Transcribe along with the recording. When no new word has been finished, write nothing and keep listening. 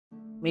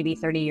Maybe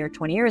 30 or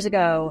 20 years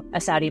ago, a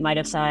Saudi might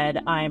have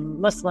said, I'm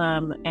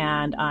Muslim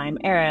and I'm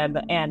Arab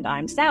and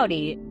I'm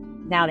Saudi.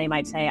 Now they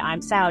might say,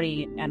 I'm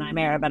Saudi and I'm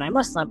Arab and I'm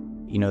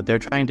Muslim. You know, they're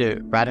trying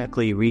to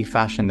radically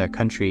refashion their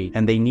country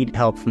and they need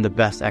help from the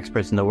best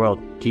experts in the world.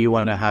 Do you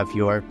want to have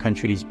your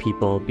country's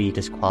people be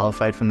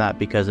disqualified from that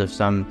because of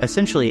some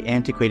essentially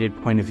antiquated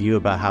point of view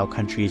about how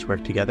countries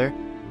work together?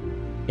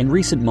 In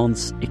recent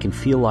months, it can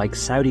feel like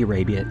Saudi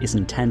Arabia is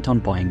intent on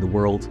buying the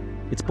world.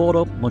 It's bought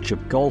up much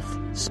of golf,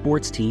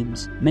 sports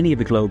teams, many of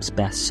the globe's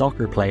best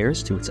soccer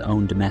players to its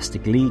own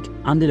domestic league,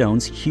 and it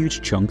owns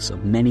huge chunks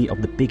of many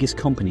of the biggest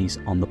companies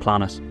on the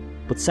planet.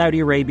 But Saudi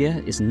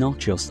Arabia is not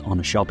just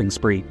on a shopping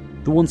spree.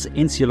 The once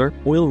insular,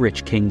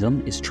 oil-rich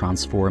kingdom is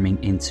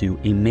transforming into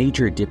a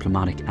major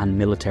diplomatic and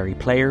military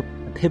player,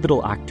 a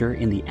pivotal actor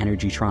in the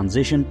energy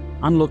transition,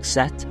 and looks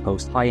set to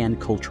host high-end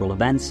cultural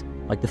events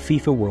like the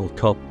FIFA World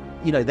Cup.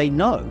 You know, they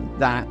know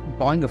that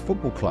buying a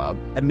football club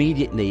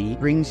immediately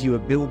brings you a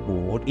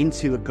billboard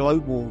into a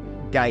global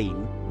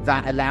game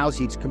that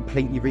allows you to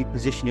completely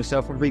reposition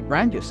yourself and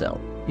rebrand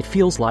yourself. It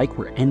feels like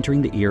we're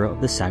entering the era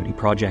of the Saudi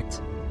project.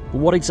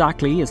 But what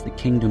exactly is the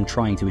kingdom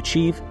trying to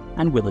achieve,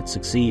 and will it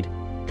succeed?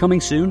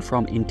 Coming soon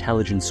from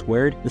Intelligence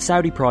Squared, the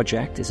Saudi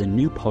Project is a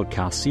new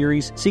podcast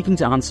series seeking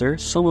to answer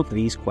some of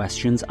these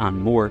questions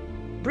and more.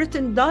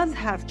 Britain does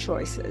have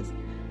choices.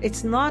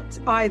 It's not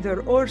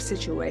either or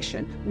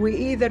situation. We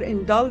either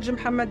indulge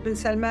Mohammed bin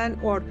Salman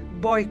or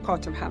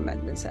boycott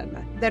Mohammed bin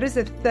Salman. There is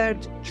a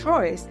third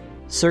choice.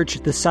 Search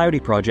The Saudi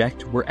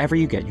Project wherever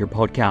you get your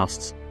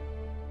podcasts.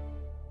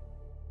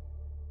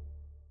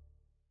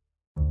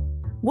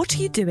 What are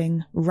you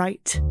doing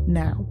right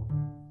now?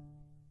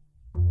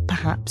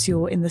 Perhaps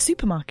you're in the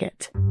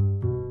supermarket.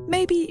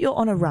 Maybe you're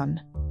on a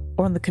run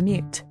or on the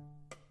commute.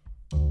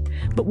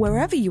 But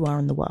wherever you are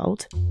in the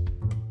world,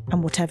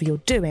 and whatever you're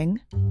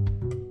doing,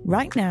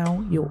 right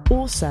now you're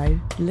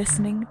also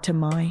listening to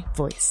my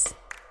voice.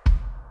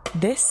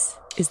 This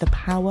is the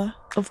power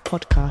of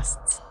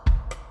podcasts.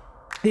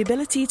 The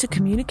ability to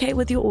communicate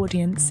with your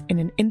audience in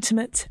an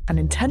intimate and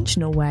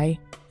intentional way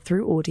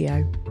through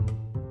audio.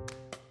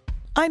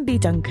 I'm Bea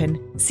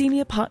Duncan,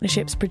 Senior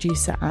Partnerships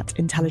Producer at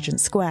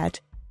Intelligence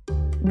Squared.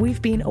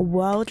 We've been a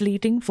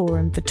world-leading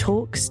forum for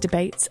talks,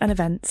 debates and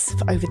events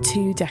for over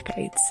 2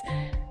 decades.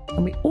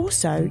 And we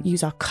also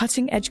use our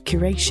cutting-edge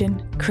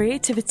curation,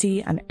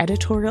 creativity and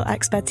editorial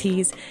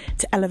expertise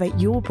to elevate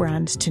your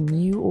brand to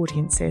new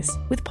audiences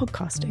with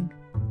podcasting.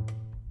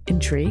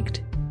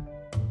 Intrigued?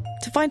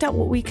 To find out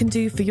what we can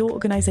do for your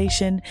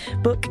organisation,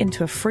 book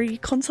into a free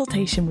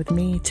consultation with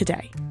me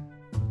today.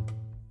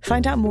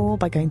 Find out more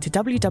by going to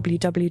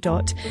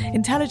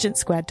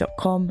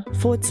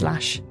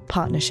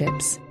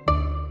www.intelligencesquared.com/partnerships.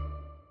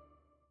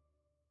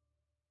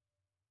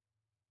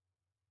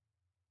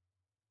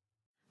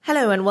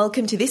 Hello and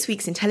welcome to this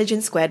week's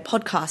Intelligence Squared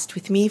podcast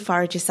with me,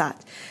 Farah Jassat.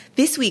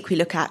 This week we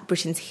look at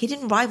Britain's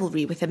hidden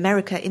rivalry with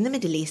America in the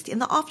Middle East in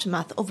the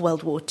aftermath of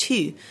World War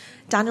II.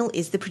 Daniel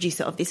is the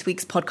producer of this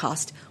week's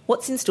podcast.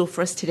 What's in store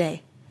for us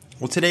today?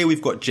 Well, today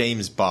we've got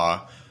James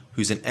Barr,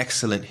 who's an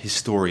excellent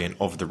historian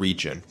of the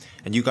region.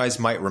 And you guys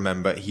might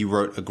remember he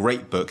wrote a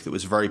great book that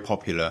was very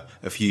popular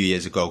a few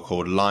years ago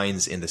called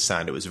Lines in the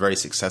Sand. It was very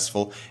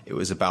successful. It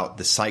was about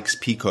the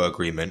Sykes-Picot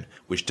Agreement,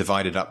 which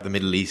divided up the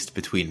Middle East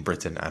between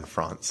Britain and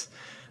France.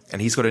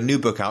 And he's got a new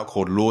book out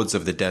called Lords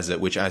of the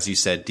Desert, which, as you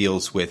said,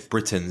 deals with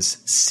Britain's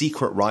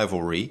secret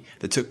rivalry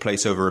that took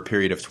place over a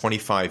period of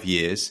 25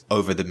 years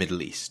over the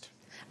Middle East.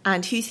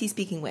 And who's he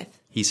speaking with?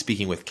 He's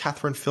speaking with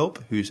Catherine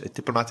Philp, who's a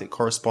diplomatic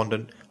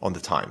correspondent on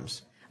The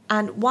Times.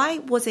 And why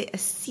was it a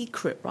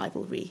secret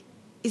rivalry?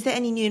 Is there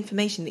any new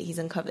information that he's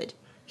uncovered?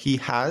 He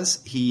has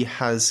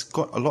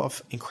got a lot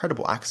of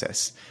incredible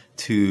access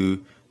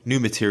to new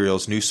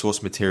materials, new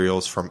source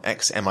materials from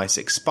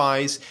ex-MI6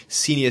 spies,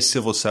 senior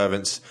civil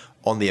servants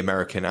on the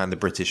American and the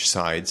British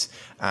sides,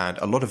 and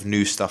a lot of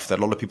new stuff that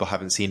a lot of people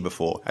haven't seen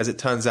before. As it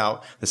turns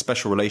out, the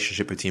special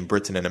relationship between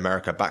Britain and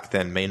America back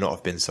then may not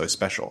have been so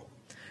special.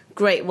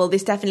 Great. Well,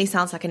 this definitely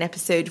sounds like an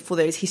episode for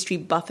those history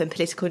buff and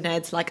political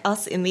nerds like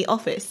us in the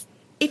office.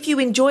 If you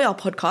enjoy our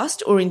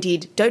podcast, or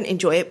indeed don't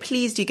enjoy it,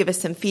 please do give us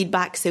some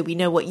feedback so we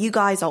know what you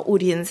guys, our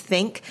audience,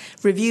 think.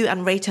 Review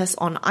and rate us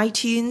on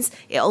iTunes.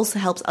 It also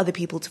helps other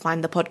people to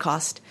find the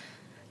podcast.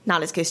 Now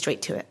let's go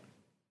straight to it.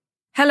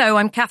 Hello,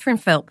 I'm Catherine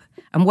Philp,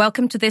 and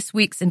welcome to this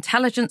week's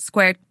Intelligence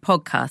Squared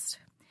podcast.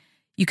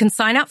 You can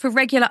sign up for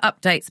regular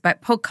updates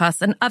about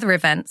podcasts and other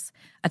events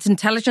at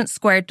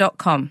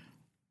intelligencesquared.com.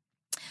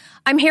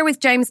 I'm here with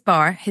James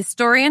Barr,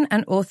 historian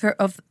and author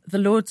of The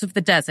Lords of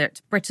the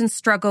Desert, Britain's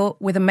struggle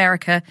with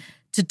America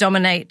to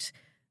dominate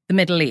the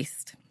Middle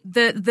East.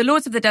 The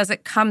Lords of the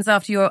Desert comes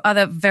after your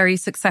other very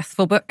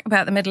successful book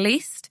about the Middle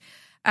East,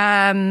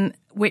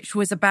 which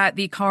was about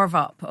the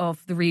carve-up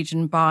of the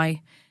region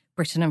by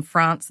Britain and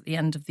France at the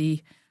end of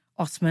the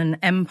Ottoman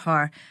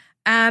Empire.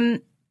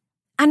 And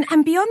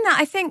beyond that,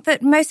 I think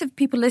that most of the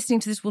people listening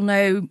to this will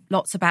know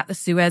lots about the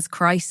Suez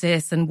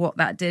Crisis and what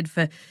that did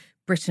for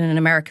Britain and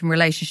American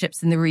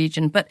relationships in the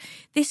region. But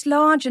this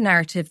larger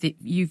narrative that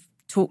you've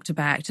talked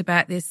about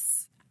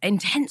this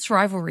intense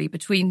rivalry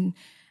between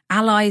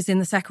allies in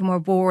the Second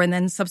World War and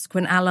then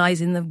subsequent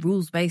allies in the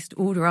rules-based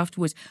order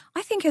afterwards,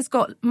 I think has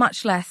got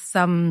much less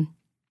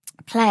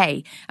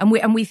play. And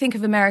we think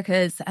of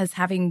America as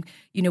having,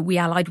 we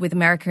allied with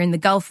America in the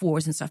Gulf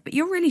Wars and stuff. But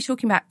you're really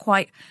talking about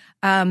quite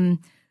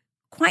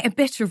a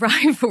bitter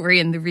rivalry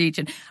in the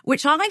region,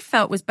 which I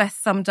felt was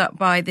best summed up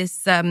by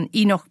this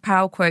Enoch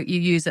Powell quote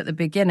you use at the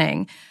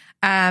beginning,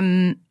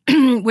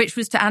 which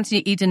was to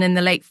Anthony Eden in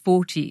the late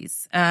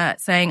 40s,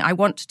 saying, "I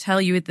want to tell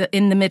you that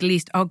in the Middle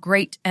East, our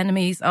great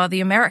enemies are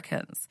the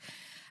Americans."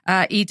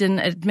 Eden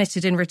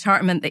admitted in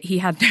retirement that he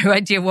had no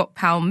idea what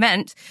Powell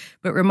meant,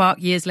 but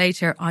remarked years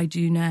later, "I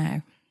do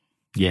now."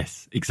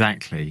 Yes,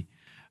 exactly.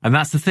 And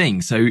that's the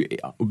thing. So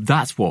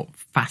that's what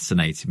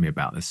fascinated me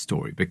about this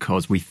story,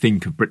 because we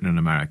think of Britain and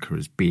America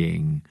as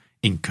being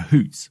in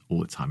cahoots all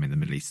the time in the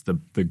Middle East.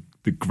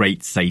 The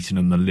great Satan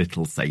and the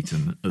little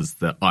Satan, as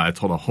the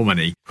Ayatollah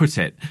Khomeini put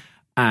it.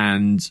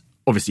 And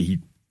obviously he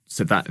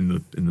said that in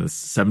the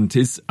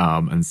 70s,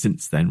 and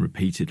since then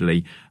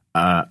repeatedly.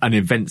 An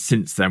event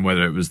since then,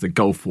 whether it was the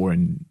Gulf War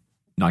in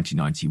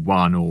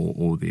 1991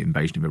 or the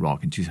invasion of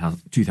Iraq in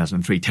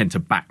 2003, tend to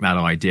back that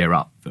idea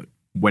up that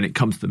when it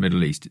comes to the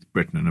Middle East, it's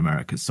Britain and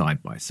America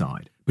side by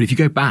side. But if you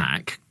go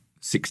back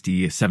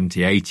 60,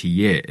 70, 80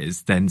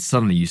 years, then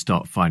suddenly you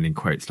start finding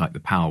quotes like the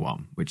Powell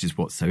one, which is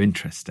what's so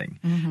interesting.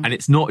 Mm-hmm. And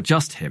it's not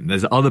just him.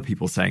 There's other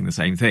people saying the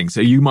same thing.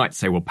 So you might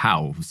say, well,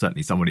 Powell was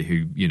certainly somebody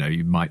who,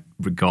 you might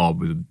regard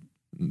with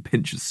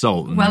pinch of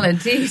salt. Well,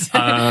 indeed.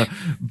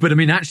 But I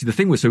mean, actually,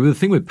 the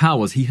thing with Powell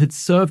was he had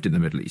served in the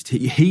Middle East.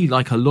 He,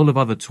 like a lot of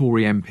other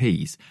Tory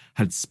MPs,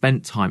 had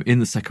spent time in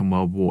the Second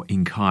World War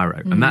in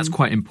Cairo. And that's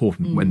quite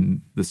important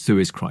when the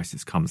Suez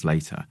Crisis comes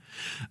later.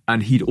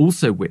 And he'd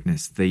also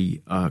witnessed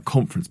the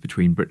conference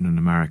between Britain and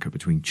America,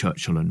 between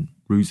Churchill and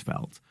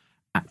Roosevelt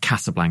at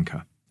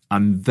Casablanca.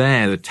 And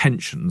there the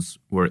tensions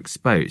were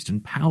exposed.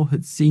 And Powell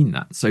had seen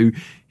that. So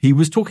he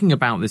was talking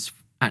about this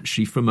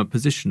actually from a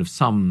position of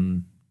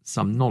some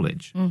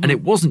knowledge. Mm-hmm. And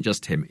it wasn't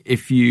just him.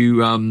 If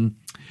you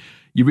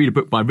read a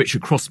book by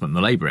Richard Crossman,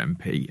 the Labour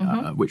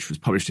MP, which was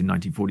published in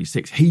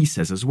 1946, he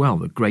says as well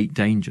the great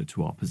danger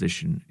to our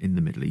position in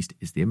the Middle East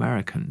is the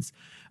Americans.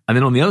 And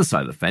then on the other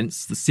side of the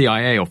fence, the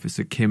CIA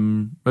officer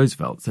Kim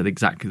Roosevelt said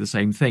exactly the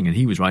same thing. And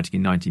he was writing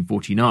in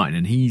 1949,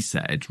 and he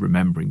said,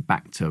 remembering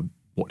back to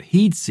what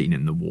he'd seen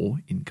in the war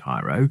in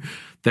Cairo,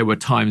 there were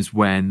times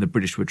when the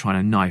British were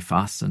trying to knife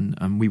us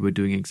and we were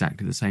doing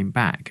exactly the same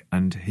back.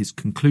 And his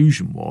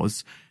conclusion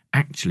was,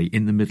 actually,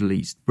 in the Middle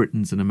East,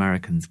 Britons and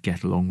Americans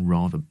get along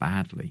rather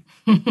badly.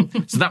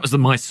 So that was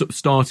my sort of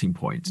starting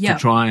point to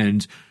try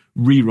and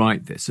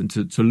rewrite this and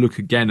to look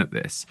again at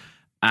this.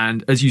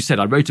 And as you said,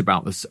 I wrote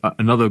about this,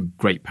 another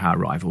great power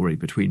rivalry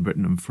between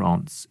Britain and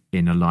France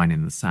in A Line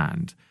in the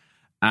Sand.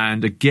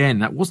 And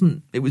again, it was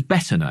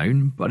better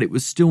known, but it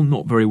was still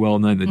not very well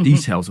known. The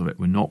details of it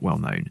were not well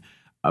known.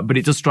 But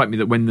it does strike me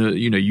that when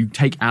you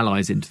take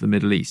allies into the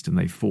Middle East and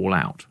they fall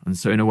out, and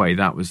so in a way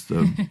that was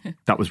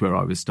where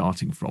I was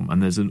starting from,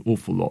 and there's an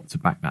awful lot to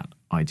back that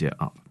idea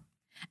up.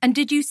 And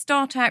did you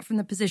start out from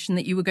the position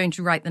that you were going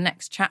to write the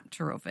next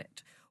chapter of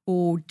it,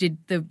 or did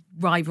the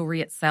rivalry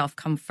itself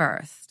come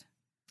first?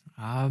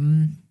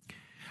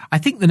 I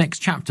think the next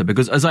chapter,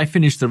 because as I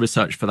finished the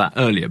research for that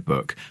earlier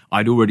book,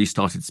 I'd already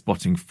started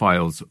spotting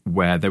files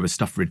where there was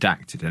stuff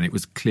redacted, and it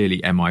was clearly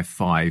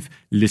MI5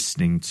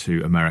 listening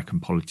to American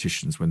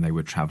politicians when they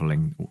were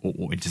travelling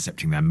or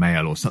intercepting their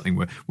mail or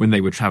something when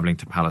they were travelling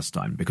to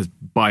Palestine. Because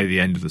by the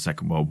end of the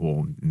Second World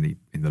War, in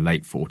the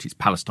late 40s,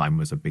 Palestine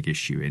was a big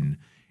issue in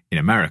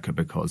America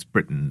because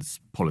Britain's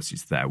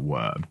policies there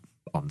were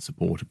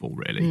unsupportable,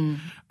 really.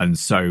 And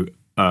so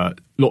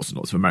lots and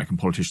lots of American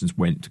politicians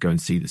went to go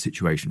and see the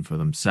situation for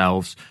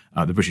themselves.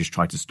 The British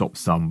tried to stop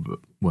some, but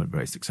weren't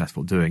very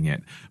successful doing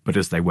it. But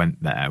as they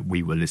went there,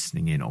 we were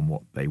listening in on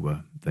what they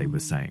were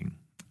saying.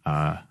 So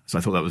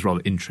I thought that was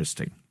rather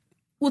interesting.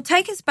 Well,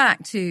 take us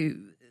back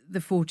to the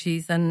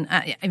 40s. And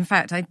in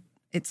fact,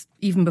 it's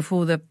even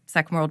before the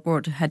Second World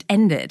War had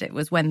ended. It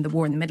was when the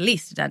war in the Middle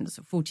East had ended,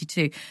 so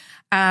 42.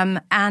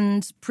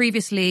 And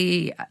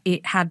previously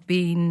it had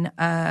been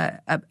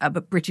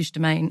a British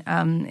domain.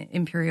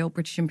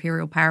 British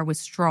imperial power was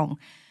strong.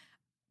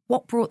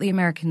 What brought the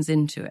Americans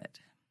into it?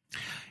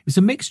 It was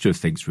a mixture of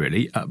things,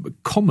 really.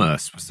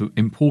 Commerce was the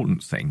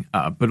important thing,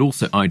 but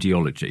also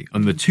ideology.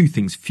 And the two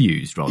things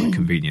fused rather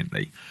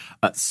conveniently.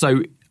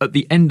 So at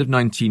the end of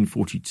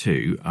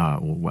 1942,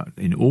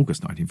 in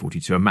August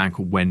 1942, a man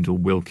called Wendell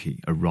Willkie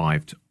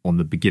arrived on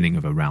the beginning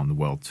of a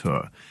round-the-world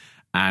tour.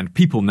 And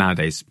people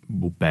nowadays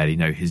will barely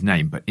know his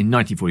name. But in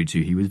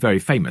 1942, he was very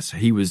famous.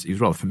 It was a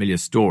rather familiar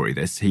story,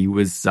 this. He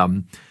was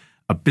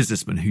a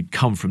businessman who'd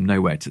come from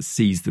nowhere to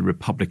seize the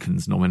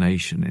Republicans'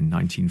 nomination in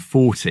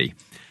 1940.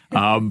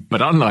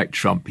 But unlike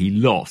Trump, he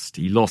lost.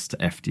 He lost to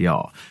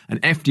FDR.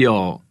 And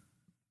FDR,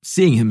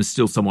 seeing him as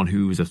still someone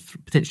who was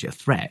potentially a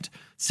threat,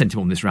 sent him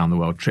on this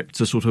round-the-world trip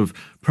to sort of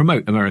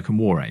promote American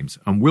war aims.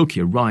 And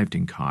Willkie arrived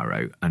in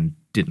Cairo and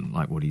didn't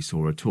like what he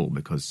saw at all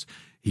because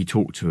He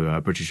talked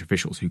to British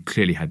officials who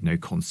clearly had no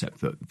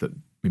concept that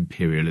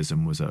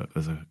imperialism was a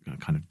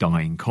kind of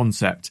dying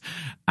concept.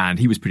 And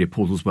he was pretty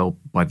appalled as well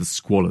by the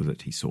squalor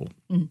that he saw.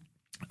 Mm.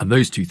 And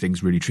those two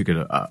things really triggered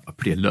a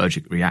pretty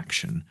allergic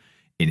reaction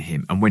in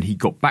him. And when he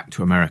got back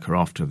to America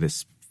after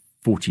this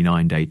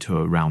 49-day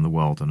tour around the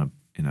world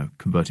in a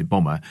converted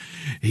bomber,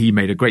 he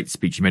made a great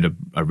speech. He made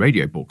a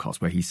radio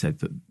broadcast where he said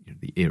that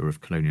the era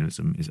of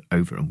colonialism is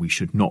over and we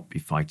should not be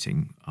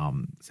fighting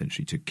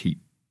essentially to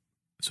keep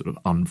sort of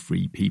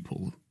unfree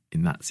people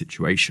in that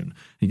situation.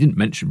 He didn't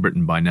mention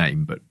Britain by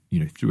name, but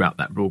throughout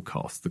that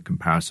broadcast, the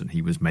comparison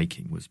he was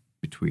making was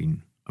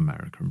between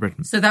America and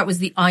Britain. So that was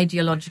the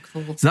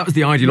ideological thing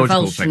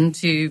revulsion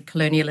to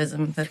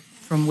colonialism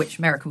from which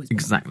America was born.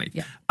 Exactly.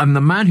 Yeah. And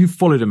the man who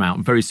followed him out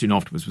very soon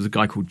afterwards was a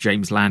guy called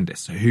James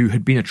Landis, who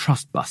had been a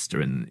trust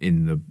buster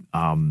in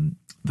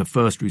the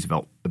first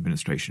Roosevelt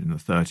administration in the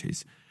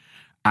 30s.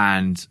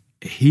 And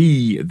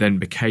he then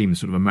became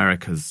sort of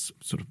America's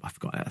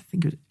I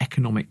think it was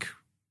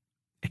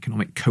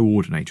economic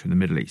coordinator in the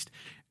Middle East.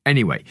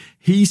 Anyway,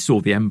 he saw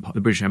the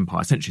British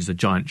Empire essentially as a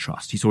giant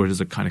trust. He saw it as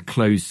a kind of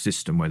closed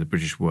system where the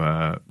British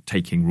were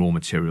taking raw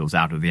materials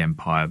out of the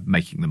empire,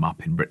 making them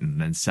up in Britain,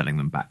 and then selling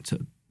them back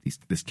to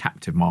this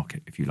captive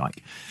market, if you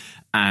like.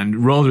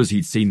 And rather as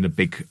he'd seen the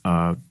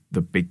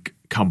big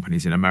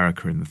companies in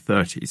America in the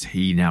 30s,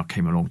 he now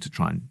came along to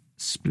try and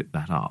split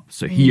that up.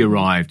 So he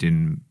arrived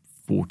in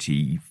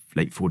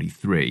late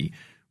 43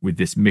 with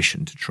this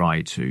mission to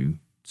try to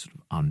sort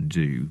of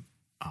undo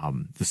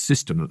the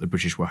system that the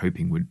British were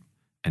hoping would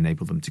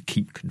enable them to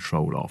keep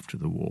control after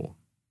the war.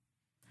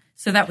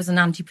 So that was an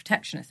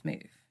anti-protectionist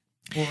move?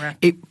 Or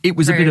it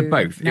was a bit of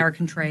both.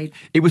 American trade?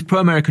 It was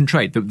pro-American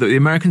trade. The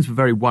Americans were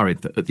very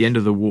worried that at the end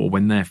of the war,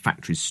 when their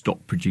factories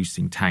stopped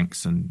producing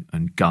tanks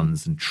and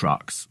guns and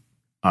trucks,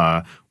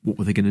 what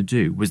were they going to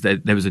do?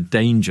 There was a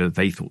danger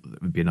they thought that there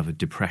would be another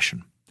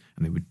depression,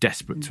 and they were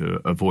desperate to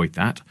avoid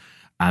that.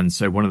 And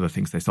so one of the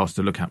things they started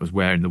to look at was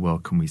where in the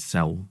world can we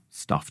sell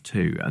stuff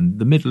to? And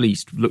the Middle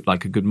East looked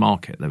like a good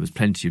market. There was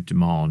plenty of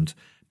demand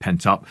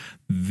pent up.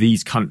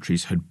 These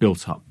countries had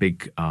built up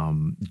big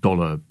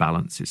dollar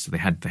balances. So they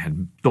had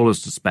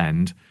dollars to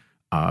spend.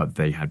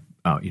 They had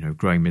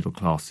growing middle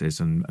classes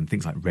and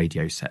things like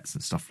radio sets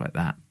and stuff like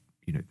that.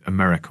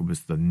 America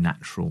was the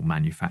natural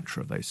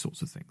manufacturer of those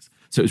sorts of things.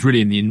 So it was really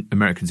in the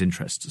Americans'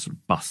 interest to sort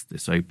of bust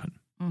this open.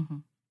 Mm-hmm.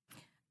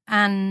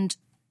 And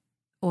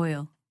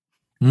oil.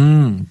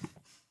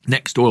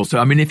 Next, oil. So,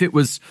 I mean, if it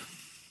was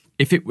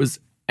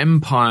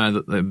empire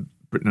that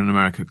Britain and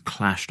America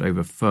clashed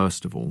over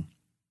first of all,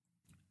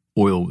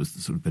 oil was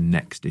the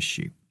next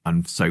issue.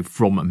 And so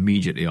from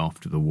immediately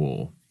after the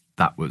war,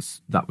 that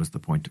was the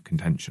point of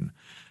contention.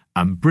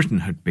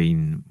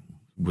 Britain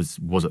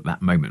was at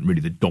that moment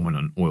really the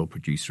dominant oil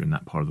producer in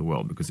that part of the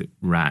world because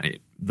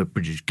the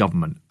British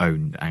government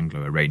owned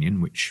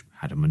Anglo-Iranian, which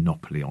had a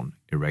monopoly on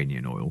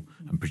Iranian oil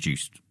and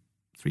produced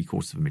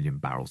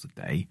 750,000 barrels a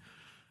day.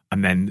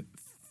 And then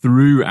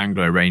through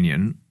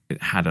Anglo-Iranian,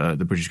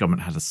 the British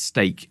government had a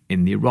stake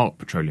in the Iraq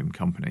Petroleum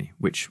Company,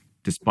 which,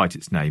 despite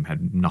its name,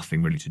 had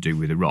nothing really to do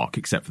with Iraq,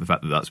 except for the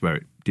fact that that's where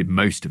it did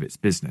most of its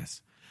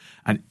business.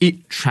 And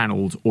it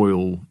channeled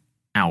oil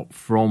out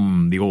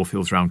from the oil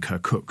fields around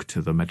Kirkuk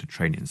to the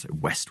Mediterranean, so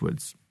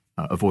westwards,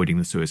 avoiding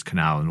the Suez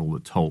Canal and all the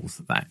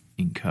tolls that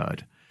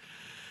incurred.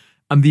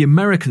 And the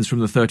Americans from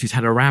the 30s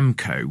had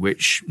Aramco,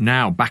 which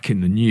now back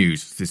in the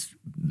news,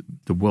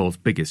 the world's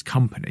biggest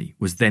company,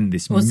 was then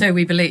this. Or so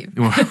we believe.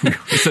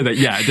 So that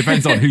it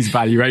depends on whose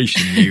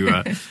valuation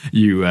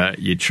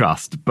you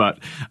trust. But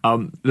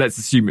let's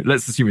assume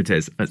it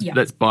is.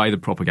 Let's buy the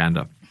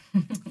propaganda.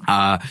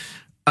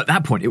 At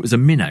that point, it was a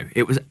minnow.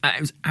 It was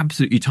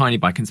absolutely tiny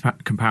by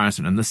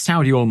comparison. And the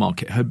Saudi oil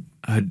market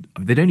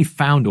they'd only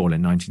found oil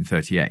in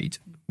 1938,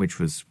 which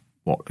was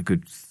a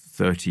good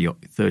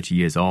 30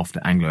 years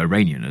after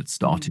Anglo-Iranian had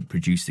started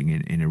producing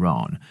in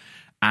Iran.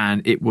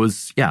 And it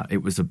was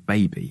a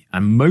baby.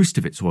 And most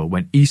of its oil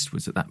went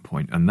eastwards at that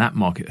point. And that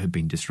market had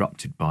been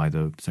disrupted by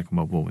the Second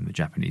World War when the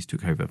Japanese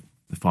took over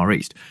the Far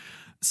East.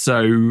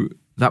 So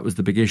that was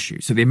the big issue.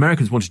 So the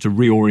Americans wanted to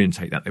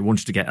reorientate that. They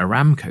wanted to get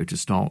Aramco to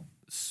start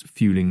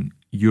fueling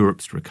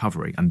Europe's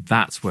recovery. And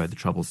that's where the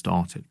trouble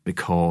started,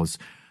 because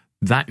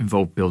that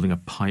involved building a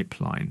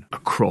pipeline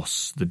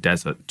across the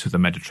desert to the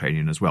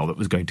Mediterranean as well that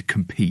was going to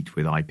compete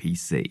with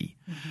IPC.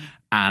 Mm-hmm.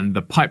 And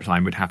the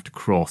pipeline would have to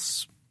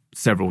cross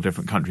several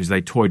different countries. They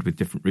toyed with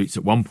different routes.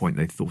 At one point,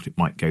 they thought it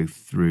might go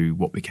through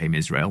what became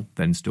Israel,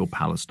 then still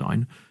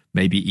Palestine,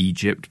 maybe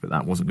Egypt, but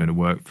that wasn't going to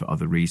work for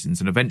other reasons.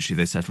 And eventually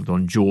they settled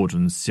on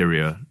Jordan,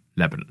 Syria,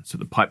 Lebanon. So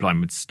the pipeline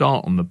would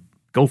start on the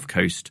Gulf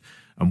Coast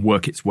and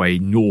work its way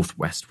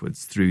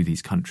northwestwards through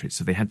these countries.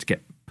 So they had to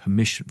get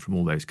permission from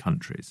all those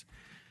countries.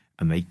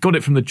 And they got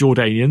it from the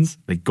Jordanians,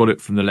 they got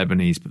it from the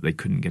Lebanese, but they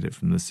couldn't get it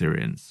from the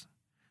Syrians.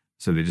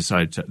 So they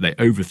they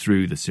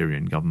overthrew the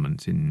Syrian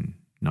government in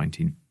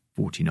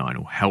 1949,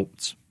 or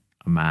helped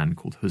a man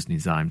called Hosni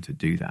Zaim to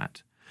do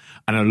that.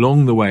 And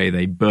along the way,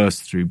 they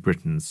burst through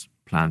Britain's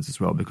plans as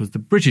well, because the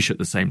British at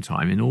the same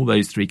time in all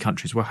those three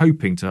countries were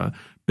hoping to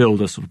build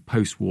a sort of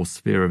post-war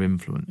sphere of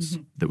influence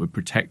that would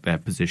protect their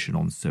position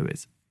on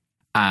Suez.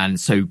 And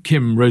so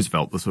Kim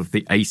Roosevelt, the sort of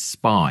the ace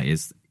spy,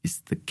 is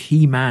the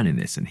key man in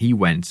this. And he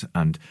went,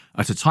 and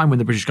at a time when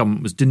the British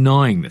government was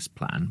denying this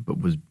plan,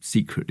 but was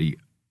secretly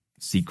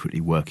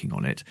working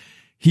on it,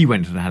 he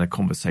went and had a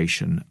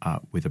conversation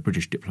with a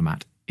British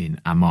diplomat in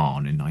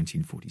Amman in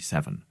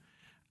 1947.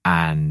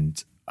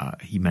 And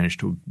he managed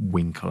to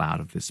winkle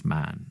out of this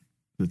man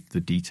the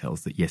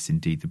details that, yes,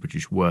 indeed, the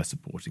British were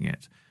supporting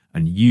it.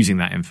 And using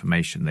that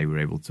information, they were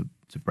able to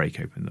break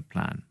open the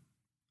plan.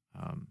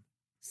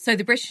 So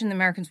the British and the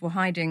Americans were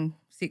hiding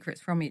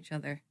secrets from each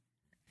other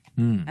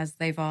as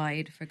they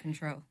vied for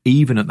control.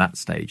 Even at that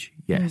stage,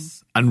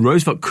 yes. And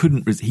Roosevelt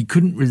couldn't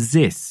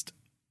resist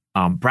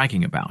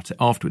bragging about it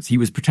afterwards. He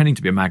was pretending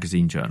to be a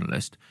magazine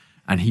journalist,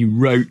 and he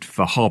wrote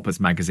for Harper's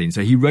Magazine.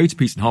 So he wrote a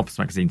piece in Harper's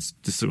Magazine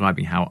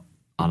describing how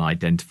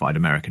unidentified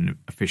American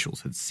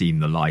officials had seen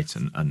the light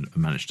and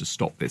managed to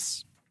stop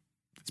this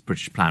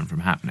British plan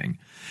from happening.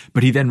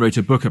 But he then wrote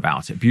a book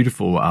about it.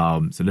 Beautiful.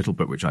 It's a little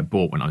book which I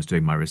bought when I was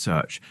doing my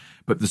research.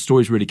 But the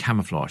story's really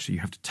camouflaged. So you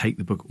have to take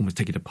the book, almost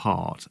take it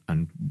apart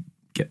and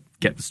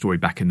get the story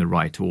back in the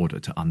right order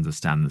to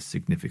understand the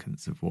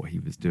significance of what he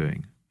was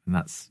doing. And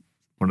that's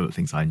one of the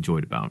things I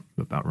enjoyed about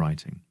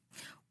writing.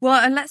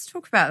 Well, and let's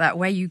talk about that,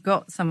 where you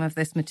got some of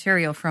this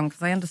material from,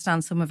 because I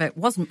understand some of it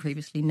wasn't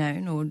previously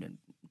known, or,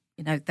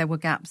 you know, there were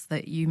gaps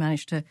that you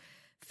managed to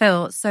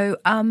fill. So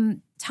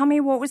tell me,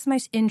 what was the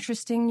most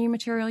interesting new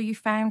material you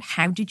found?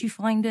 How did you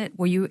find it?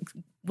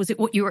 Was it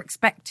what you were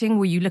expecting?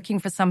 Were you looking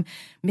for some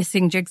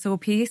missing jigsaw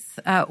piece?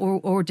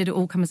 Or did it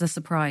all come as a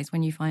surprise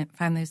when you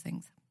found those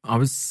things? I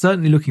was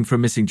certainly looking for a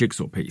missing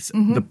jigsaw piece.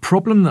 Mm-hmm. The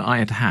problem that I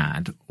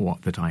had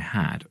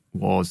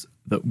was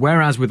that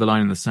whereas with A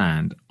Line in the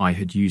Sand, I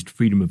had used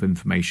freedom of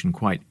information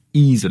quite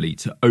easily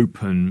to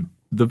open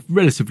the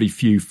relatively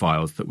few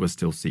files that were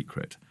still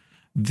secret.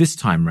 This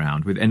time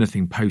round, with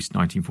anything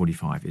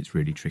post-1945, it's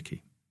really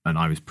tricky. And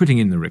I was putting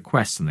in the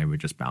requests and they were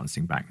just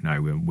bouncing back,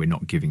 no, we're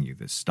not giving you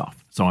this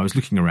stuff. So I was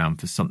looking around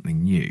for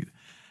something new.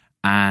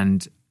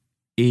 And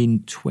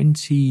in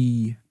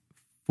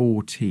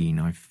 2014,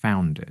 I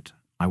found it.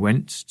 I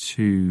went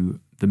to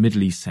the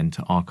Middle East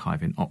Centre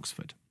Archive in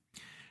Oxford.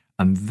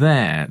 And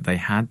there they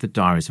had the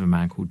diaries of a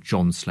man called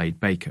John Slade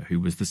Baker, who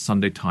was the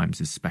Sunday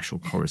Times' special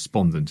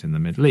correspondent in the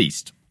Middle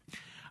East.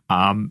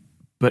 And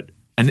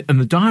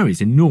the diary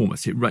is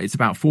enormous. It's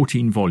about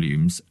 14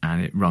 volumes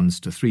and it runs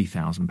to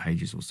 3,000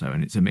 pages or so.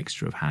 And it's a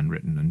mixture of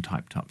handwritten and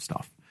typed up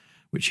stuff,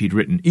 which he'd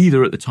written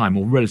either at the time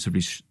or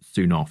relatively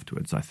soon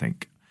afterwards, I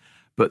think.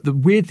 But the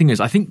weird thing is,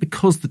 I think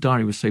because the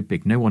diary was so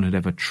big, no one had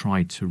ever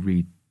tried to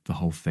read the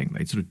whole thing.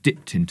 They'd sort of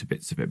dipped into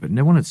bits of it, but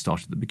no one had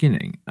started at the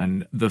beginning.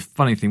 And the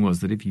funny thing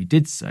was that if you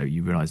did so,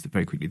 you realised that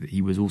very quickly that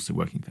he was also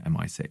working for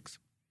MI6.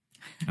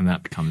 And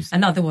that becomes...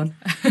 another one.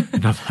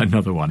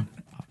 another one.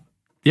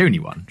 The only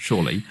one,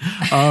 surely.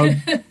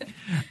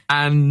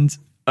 And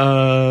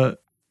so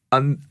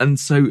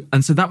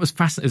that was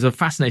is a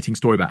fascinating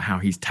story about how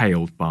he's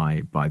tailed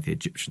by the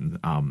Egyptian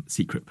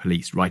secret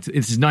police. Right,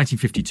 this is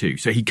 1952,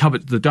 so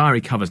the diary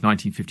covers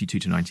 1952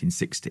 to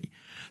 1960.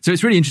 So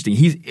it's really interesting.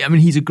 He's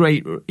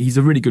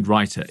a really good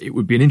writer. It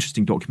would be an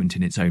interesting document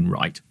in its own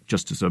right,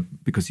 just as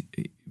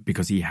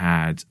because he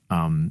had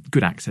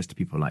good access to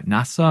people like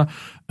Nasser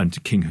and to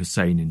King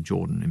Hussein in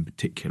Jordan in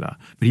particular.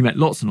 But he met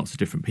lots and lots of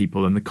different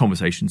people, and the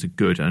conversations are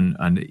good,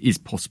 and it is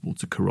possible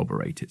to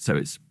corroborate it. So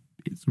it's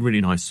a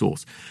really nice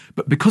source.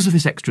 But because of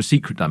this extra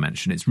secret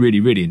dimension, it's really,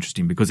 really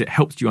interesting because it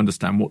helps you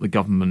understand what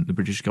the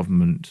British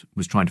government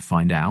was trying to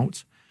find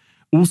out.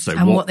 Also,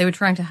 what they were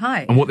trying to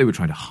hide. And what they were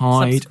trying to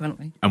hide.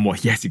 Subsequently. And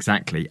yes,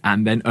 exactly.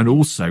 And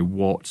also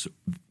what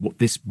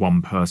this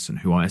one person,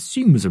 who I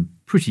assume was a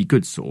pretty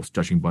good source,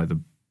 judging by the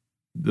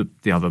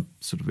other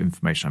sort of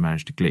information I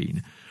managed to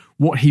glean,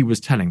 what he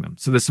was telling them.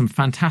 So there's some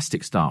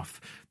fantastic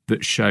stuff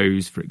that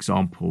shows, for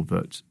example,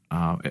 that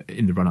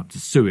in the run-up to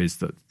Suez,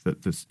 that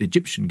the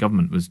Egyptian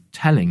government was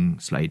telling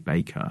Slade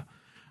Baker,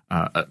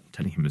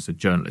 telling him as a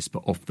journalist,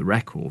 but off the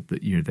record,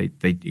 that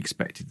they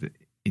expected that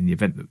in the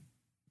event that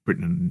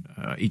Britain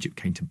and Egypt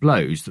came to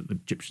blows, that the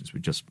Egyptians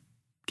would just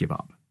give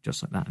up,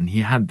 just like that. And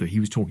he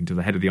was talking to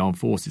the head of the armed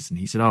forces, and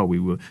he said,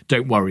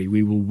 don't worry,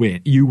 we will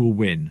win. You will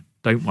win.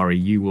 Don't worry,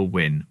 you will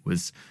win,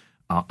 was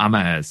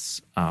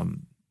Amer's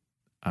comment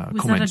to him.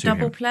 Was that a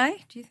double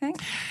play, do you think?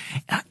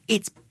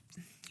 It's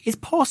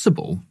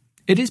possible.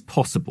 It is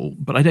possible,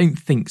 but I don't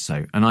think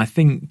so. And I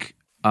think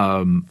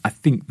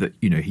that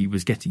he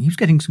was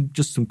getting some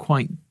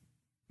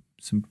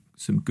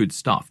good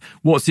stuff.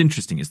 What's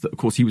interesting is that, of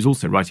course, he was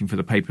also writing for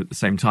the paper at the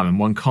same time, and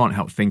one can't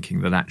help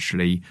thinking that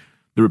actually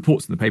the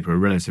reports in the paper are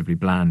relatively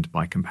bland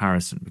by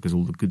comparison because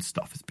all the good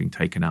stuff has been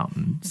taken out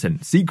and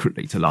sent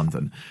secretly to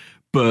London.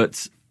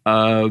 But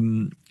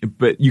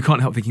you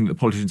can't help thinking that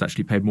politicians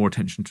actually paid more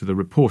attention to the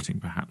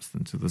reporting, perhaps,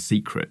 than to the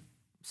secret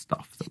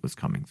stuff that was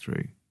coming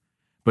through.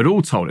 But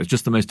all told, it's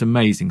just the most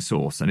amazing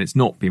source, and it's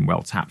not been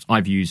well tapped.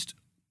 I've used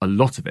a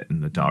lot of it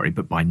in the diary,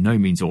 but by no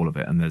means all of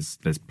it, and there's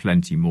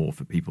plenty more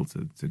for people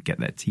to get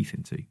their teeth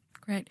into.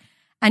 Great.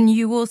 And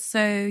you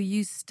also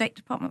use State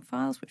Department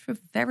files, which were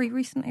very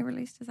recently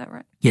released. Is that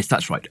right? Yes,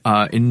 that's right.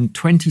 In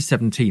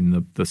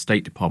 2017, the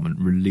State Department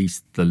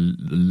released the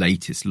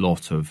latest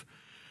lot of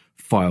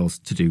files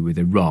to do with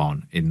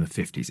Iran in the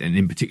 50s, and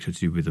in particular to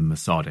do with the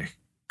Mossadegh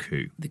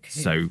coup.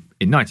 So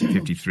in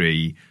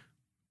 1953,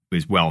 it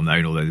was well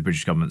known, although the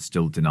British government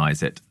still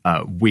denies it,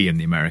 we and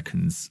the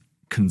Americans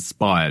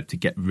conspired to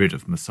get rid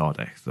of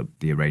Mossadegh,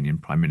 the Iranian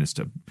prime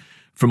minister.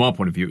 From our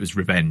point of view, it was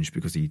revenge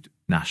because he'd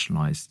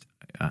nationalised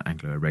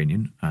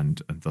Anglo-Iranian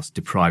and thus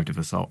deprived of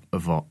us.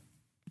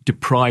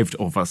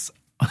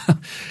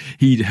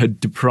 He had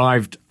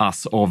deprived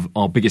us of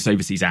our biggest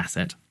overseas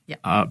asset.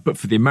 Yeah. But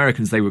for the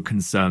Americans, they were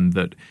concerned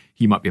that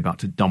he might be about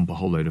to dump a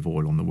whole load of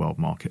oil on the world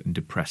market and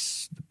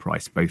depress the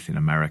price both in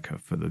America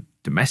for the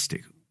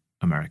domestic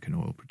American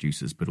oil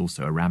producers, but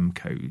also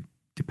Aramco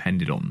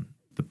depended on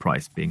the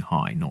price being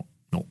high, not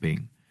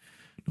being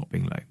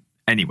low.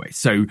 Anyway,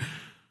 so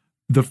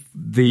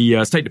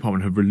the State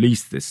Department have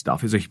released this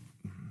stuff. It's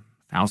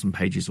 1,000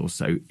 pages or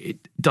so.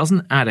 It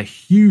doesn't add a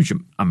huge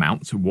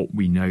amount to what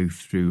we know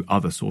through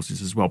other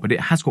sources as well, but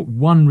it has got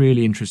one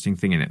really interesting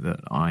thing in it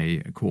that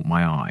I caught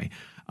my eye,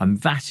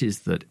 and that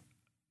is that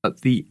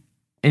at the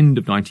end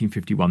of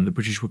 1951, the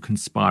British were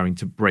conspiring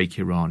to break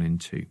Iran in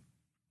two.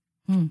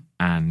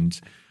 And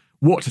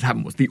what had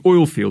happened was the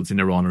oil fields in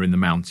Iran are in the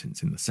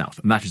mountains in the south,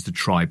 and that is the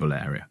tribal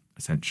area,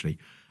 essentially.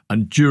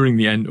 And during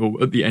the end,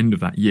 or at the end of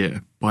that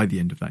year, by the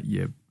end of that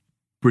year,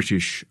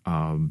 British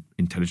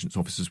intelligence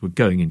officers were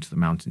going into the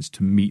mountains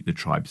to meet the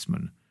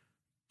tribesmen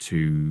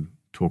to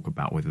talk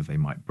about whether they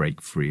might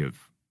break free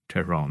of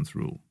Tehran's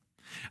rule.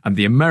 And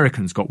the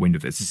Americans got wind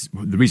of this.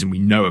 The reason we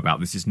know about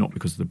this is not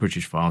because of the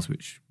British files,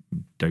 which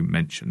don't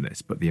mention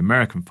this, but the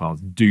American files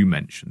do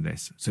mention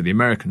this. So the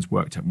Americans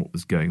worked out what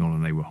was going on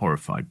and they were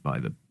horrified by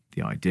the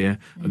idea.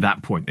 At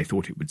that point, they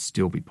thought it would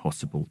still be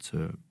possible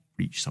to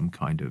reach some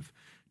kind of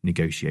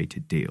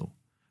negotiated deal.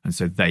 And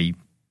so they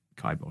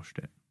kiboshed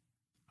it.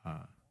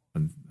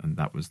 And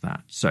that was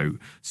that. So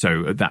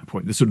at that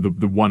point,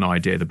 the one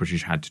idea the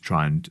British had to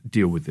try and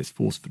deal with this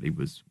forcefully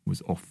was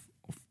off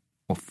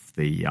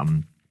the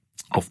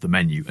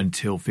menu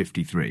until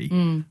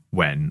 1953,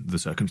 when the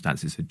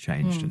circumstances had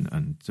changed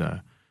and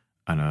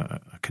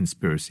a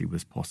conspiracy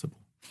was possible.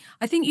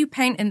 I think you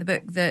paint in the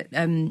book that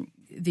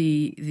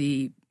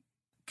the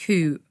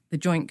coup, the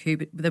joint coup,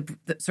 the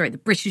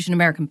British and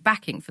American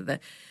backing for the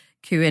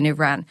coup in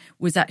Iran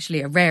was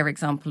actually a rare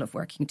example of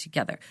working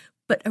together.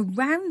 But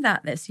around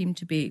that, there seemed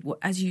to be,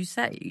 as you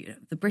say,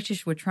 the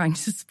British were trying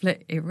to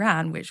split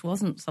Iran, which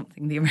wasn't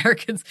something the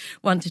Americans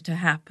wanted to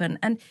happen.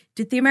 And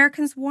did the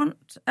Americans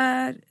want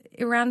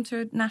Iran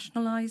to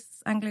nationalise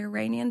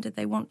Anglo-Iranian? Did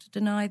they want to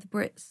deny the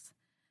Brits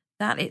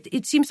that?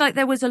 It seems like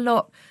there was a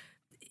lot.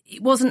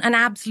 It wasn't an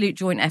absolute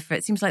joint effort.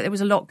 It seems like there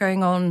was a lot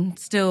going on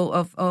still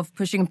of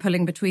pushing and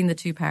pulling between the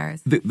two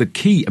powers. The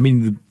key,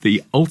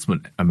 the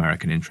ultimate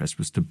American interest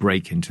was to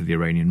break into the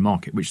Iranian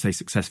market, which they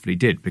successfully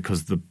did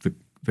because the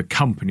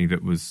company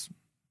that was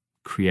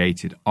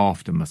created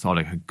after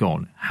Mossadegh had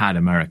gone had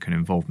American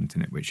involvement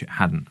in it, which it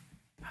hadn't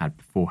had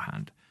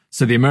beforehand.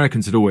 So the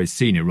Americans had always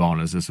seen Iran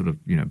as a sort of,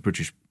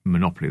 British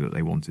monopoly that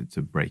they wanted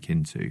to break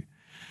into.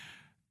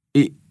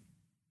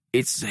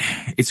 It's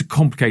a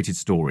complicated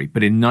story,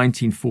 but in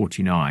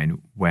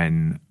 1949,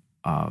 when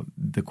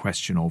the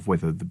question of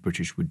whether the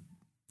British would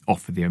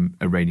offer the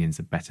Iranians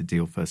a better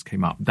deal first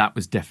came up, that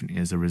was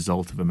definitely as a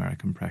result of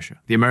American pressure.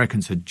 The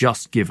Americans had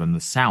just given the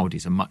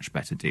Saudis a much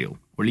better deal,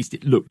 or at least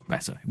it looked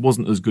better. It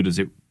wasn't as good as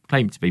it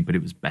claimed to be, but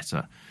it was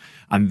better.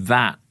 And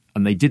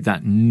they did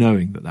that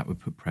knowing that would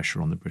put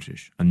pressure on the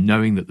British, and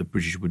knowing that the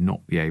British would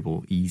not be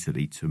able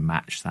easily to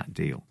match that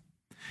deal,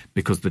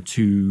 because the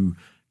two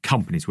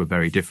companies were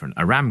very different.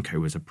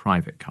 Aramco was a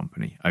private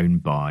company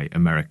owned by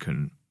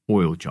American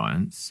oil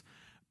giants,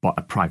 but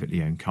a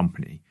privately owned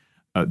company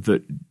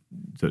that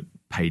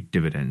paid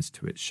dividends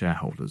to its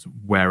shareholders,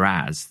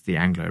 whereas the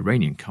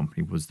Anglo-Iranian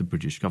company was the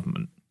British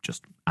government,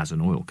 just as an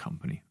oil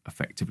company,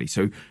 effectively.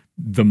 So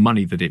the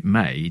money that it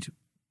made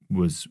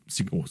was,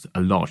 or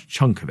a large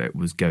chunk of it,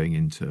 was going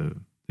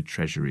into the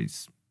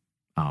Treasury's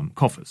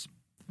coffers.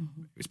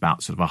 Mm-hmm. It's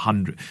about sort of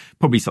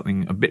probably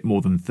something a bit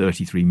more than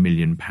 £33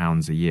 million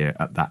a year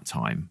at that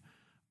time,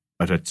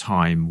 at a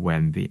time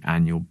when the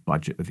annual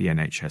budget of the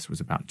NHS was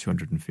about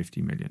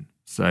 250 million.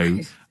 So,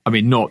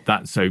 not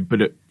that so,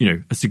 but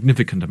a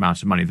significant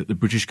amount of money that the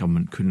British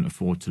government couldn't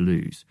afford to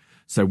lose.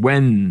 So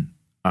when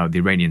the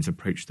Iranians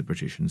approached the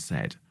British and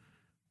said,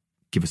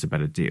 give us a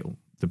better deal,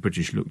 the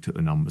British looked at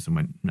the numbers and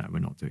went, no, we're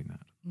not doing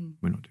that.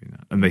 We're not doing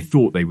that. And they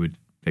thought they would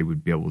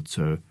be able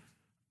to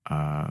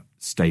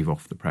stave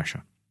off the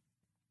pressure.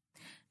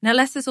 Now,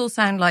 lest this all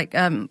sound like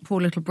poor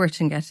little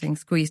Britain getting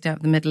squeezed out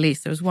of the Middle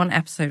East, there was one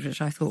episode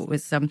which I thought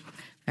was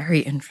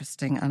very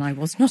interesting and I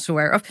was not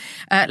aware of.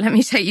 Let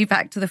me take you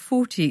back to the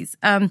 40s.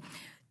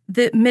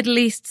 The Middle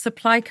East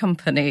Supply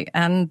Company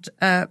and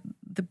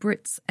the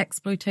Brits'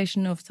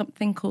 exploitation of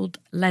something called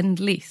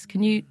Lend-Lease.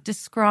 Can you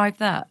describe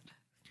that?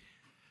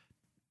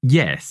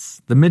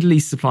 Yes, the Middle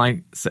East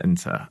Supply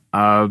Centre.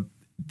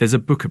 there's a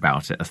book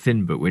about it, a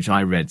thin book, which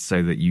I read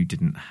so that you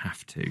didn't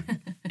have to.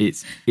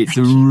 It's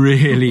a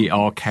really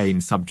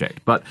arcane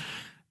subject, but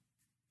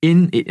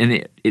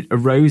it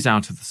arose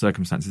out of the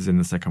circumstances in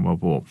the Second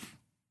World War.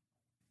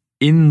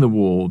 In the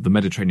war, the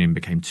Mediterranean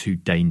became too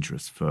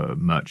dangerous for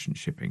merchant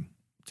shipping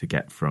to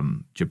get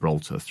from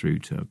Gibraltar through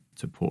to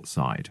Port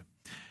Said.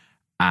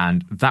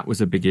 And that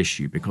was a big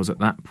issue because at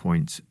that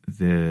point,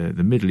 the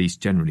Middle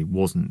East generally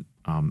wasn't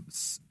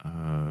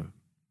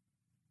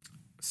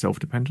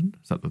self-dependent.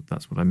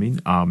 That's what I mean.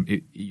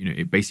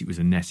 It basically was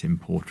a net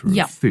importer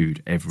of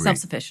food.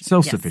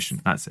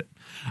 Self-sufficient. That's it.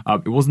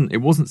 It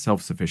wasn't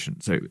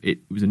self-sufficient. So it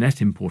was a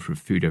net importer of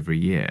food every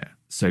year.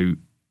 So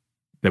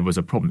there was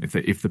a problem.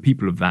 If the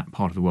people of that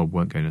part of the world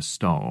weren't going to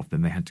starve,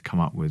 then they had to come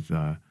up with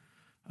a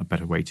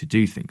better way to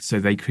do things. So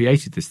they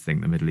created this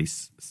thing, the Middle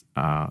East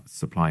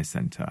Supply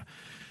Centre,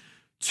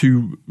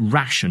 to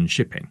ration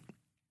shipping.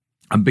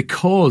 And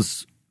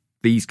because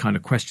these kind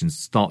of questions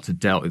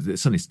it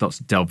suddenly starts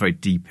to delve very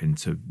deep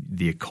into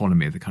the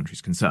economy of the countries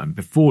concerned.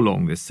 Before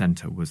long, this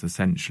centre was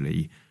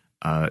essentially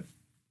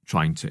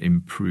trying to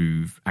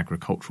improve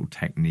agricultural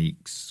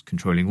techniques,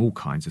 controlling all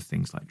kinds of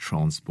things like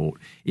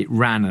transport. It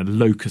ran a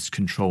locust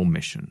control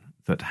mission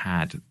that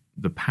had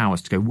the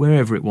powers to go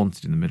wherever it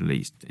wanted in the Middle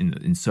East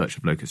in search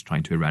of locusts,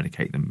 trying to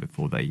eradicate them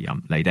before they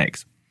laid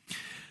eggs.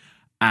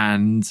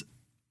 And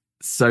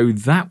so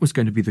that was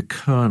going to be the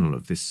kernel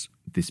of this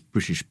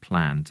British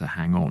plan to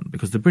hang on,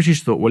 because the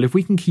British thought, well, if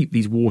we can keep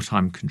these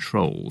wartime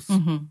controls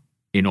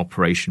in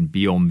operation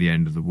beyond the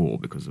end of the war,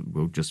 because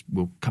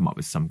we'll come up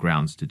with some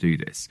grounds to do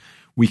this,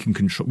 we can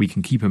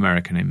keep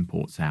American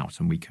imports out,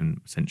 and we can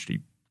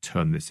essentially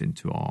turn this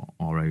into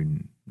our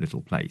own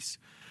little place.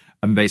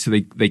 And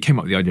they came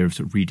up with the idea of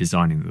sort of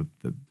redesigning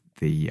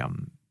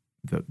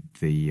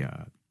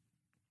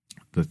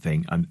the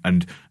thing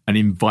and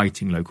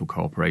inviting local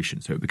cooperation,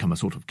 so it become a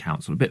sort of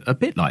council, a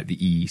bit like the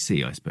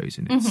EEC, I suppose,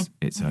 in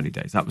its early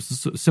days. That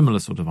was a similar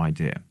sort of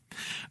idea.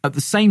 At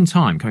the same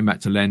time, coming back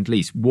to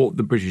Lend-Lease, what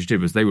the British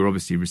did was they were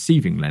obviously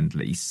receiving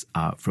Lend-Lease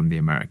from the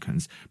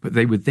Americans, but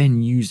they were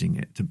then using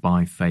it to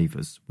buy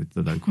favours with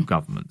the local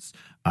governments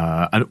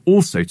and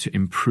also to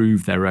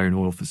improve their own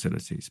oil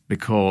facilities,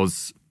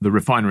 because the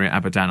refinery at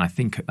Abadan, I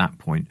think at that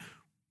point,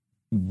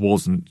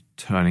 wasn't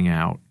turning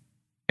out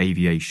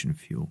aviation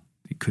fuel.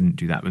 It couldn't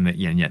do that,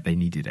 and yet they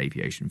needed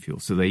aviation fuel.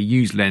 So they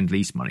used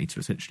Lend-Lease money to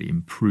essentially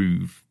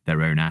improve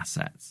their own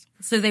assets.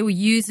 So they were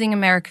using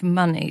American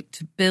money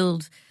to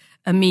build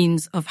a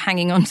means of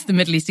hanging on to the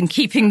Middle East and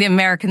keeping the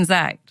Americans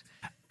out.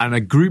 And a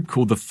group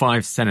called the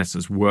Five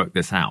Senators worked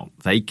this out.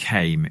 They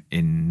came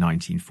in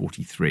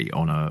 1943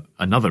 on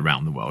another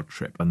round-the-world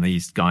trip. And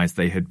these guys,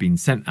 they had been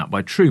sent out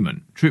by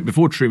Truman.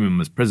 Before Truman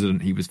was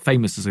president, he was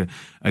famous as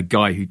a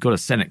guy who got a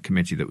Senate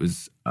committee that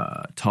was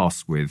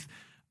tasked with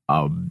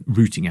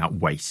rooting out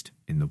waste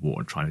in the war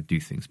and trying to do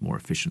things more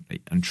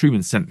efficiently. And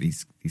Truman sent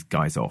these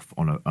guys off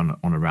on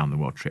a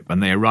round-the-world trip.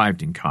 And they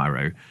arrived in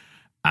Cairo,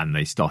 and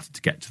they started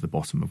to get to the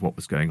bottom of what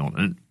was going on.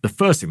 And the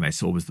first thing they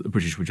saw was that the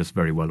British were just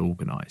very well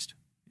organised.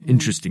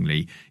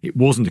 Interestingly, it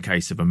wasn't a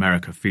case of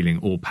America feeling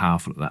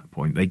all-powerful at that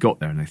point. They got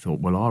there and they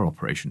thought, well, our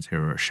operations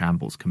here are a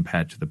shambles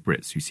compared to the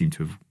Brits, who seem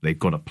to have, they've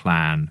got a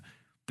plan,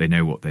 they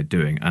know what they're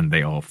doing, and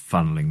they are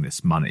funneling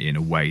this money in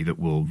a way that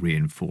will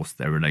reinforce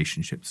their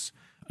relationships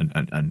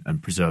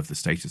and preserve the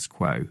status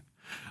quo.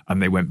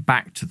 And they went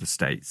back to the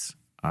States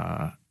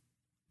at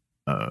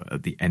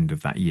the end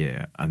of that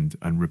year and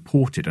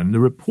reported. And the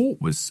report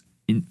was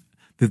in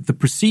the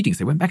proceedings.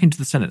 They went back into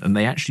the Senate and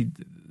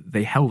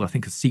they held, I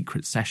think, a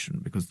secret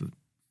session because the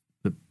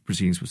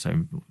proceedings were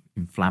so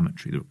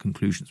inflammatory, the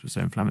conclusions were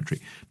so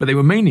inflammatory. But they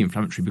were mainly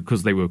inflammatory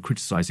because they were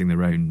criticising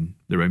their own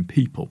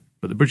people.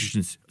 But the British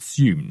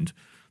assumed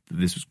that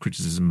this was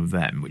criticism of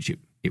them, which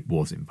it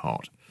was in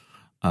part.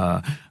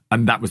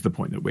 And that was the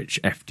point at which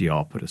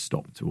FDR put a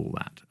stop to all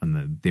that.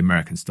 And the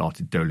Americans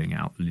started doling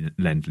out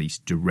Lend-Lease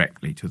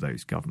directly to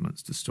those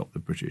governments to stop the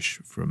British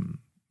from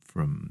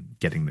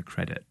getting the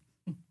credit.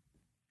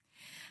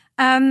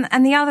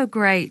 And the other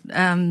great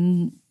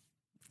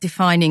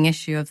defining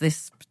issue of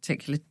this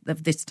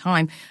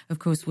time, of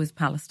course, was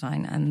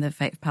Palestine and the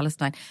fate of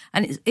Palestine.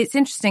 And it's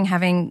interesting,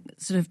 having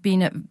sort of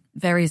been at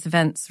various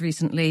events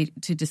recently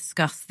to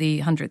discuss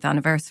the 100th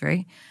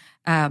anniversary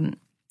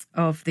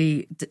of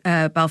the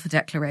Balfour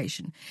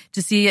Declaration,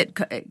 to see it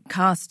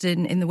cast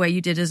in the way you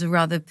did as a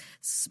rather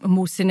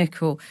more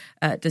cynical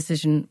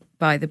decision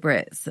by the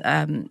Brits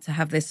to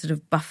have this sort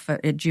of buffer,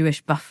 a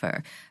Jewish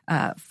buffer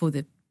for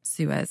the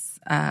Suez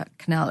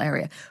Canal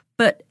area.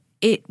 But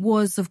it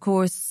was, of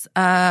course,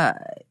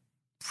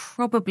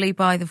 probably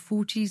by the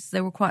 40s,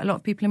 there were quite a lot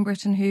of people in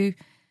Britain who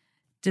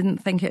didn't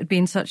think it had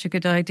been such a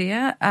good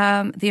idea.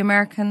 The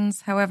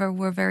Americans, however,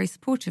 were very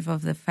supportive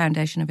of the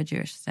foundation of a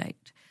Jewish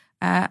state.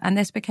 And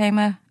this became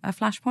a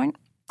flashpoint?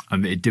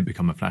 And it did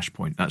become a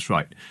flashpoint, that's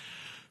right.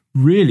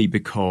 Really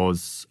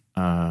because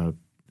at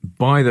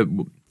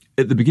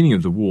the beginning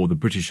of the war, the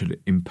British had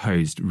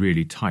imposed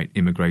really tight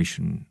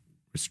immigration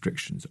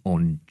restrictions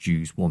on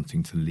Jews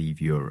wanting to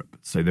leave Europe.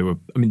 So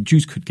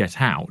Jews could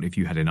get out if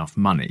you had enough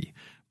money,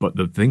 but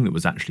the thing that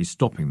was actually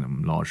stopping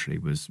them largely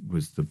was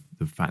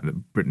the fact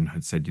that Britain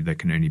had said there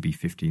can only be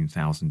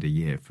 15,000 a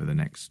year for the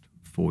next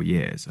 4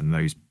 years, and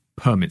those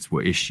permits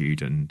were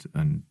issued, and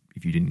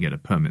if you didn't get a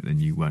permit, then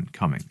you weren't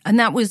coming. And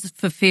that was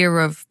for fear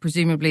of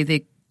presumably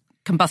the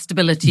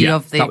combustibility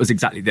of the... That was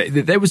exactly...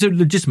 There was a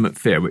legitimate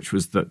fear, which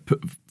was that,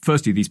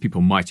 firstly, these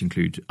people might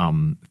include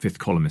fifth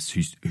columnists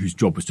whose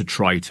job was to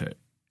try to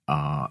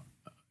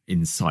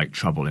incite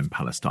trouble in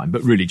Palestine,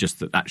 but really just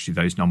that actually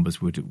those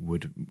numbers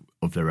would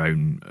of their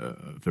own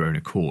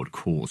accord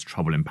cause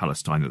trouble in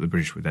Palestine that the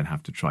British would then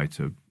have to try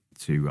to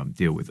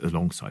deal with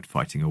alongside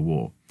fighting a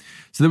war.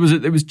 So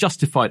it was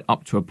justified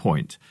up to a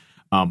point.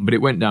 But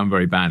it went down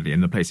very badly,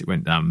 and the place it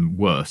went down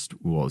worst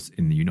was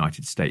in the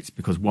United States,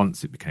 because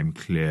once it became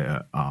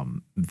clear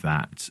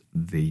that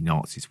the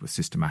Nazis were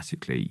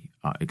systematically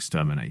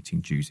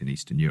exterminating Jews in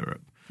Eastern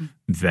Europe,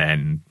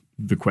 then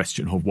the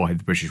question of why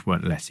the British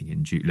weren't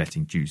letting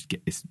Jews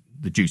get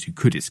the Jews who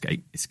could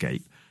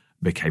escape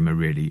became a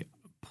really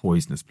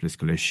poisonous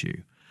political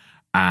issue.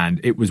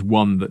 And it was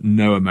one that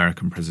no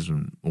American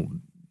president, or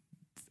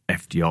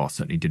FDR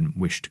certainly didn't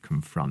wish to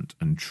confront,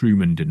 and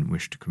Truman didn't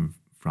wish to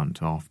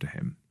confront after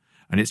him.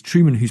 And it's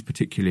Truman who's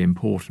particularly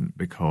important,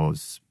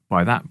 because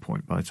by that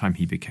point, by the time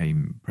he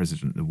became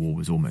president, the war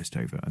was almost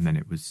over, and then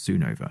it was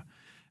soon over.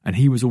 And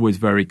he was always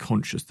very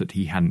conscious that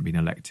he hadn't been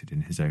elected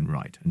in his own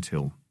right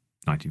until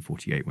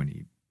 1948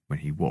 when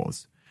he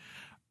was.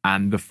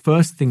 And the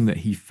first thing that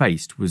he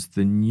faced was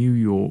the New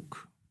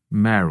York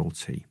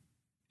mayoralty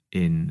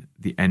in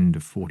the end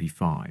of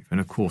 45. And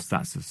of course,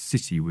 that's a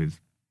city with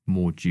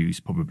more Jews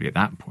probably at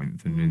that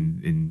point than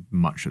in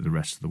much of the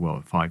rest of the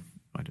world.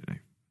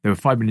 There were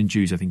 5 million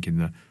Jews, I think, in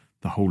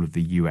the whole of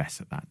the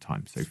US at that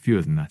time. So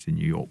fewer than that in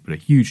New York, but a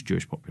huge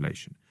Jewish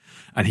population.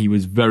 And he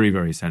was very,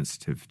 very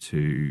sensitive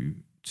to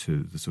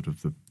the sort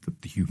of the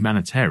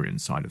humanitarian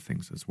side of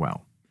things as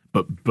well.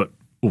 But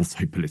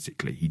also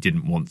politically, he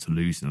didn't want to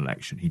lose an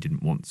election. He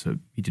didn't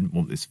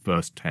want this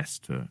first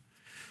test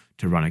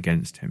to run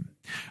against him.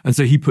 And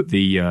so he put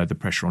the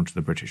pressure onto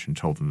the British and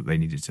told them that they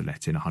needed to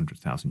let in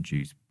 100,000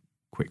 Jews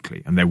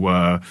quickly. And there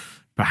were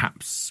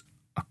perhaps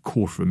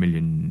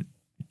 250,000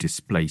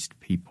 displaced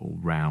people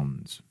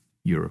round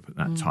Europe at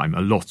that time.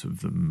 A lot of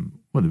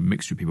them, well, they were a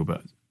mixture of people,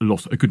 but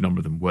a good number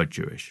of them were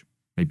Jewish.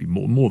 Maybe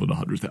more than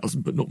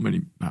 100,000, but not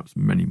many, perhaps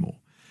many more.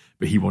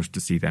 But he wanted to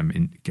see them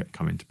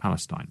come into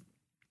Palestine.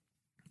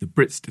 The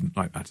Brits didn't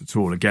like that at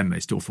all. Again, they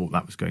still thought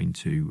that was going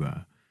to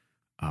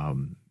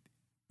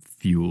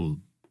fuel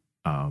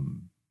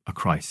a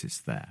crisis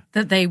there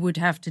that they would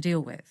have to deal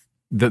with.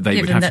 That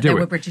they would have to deal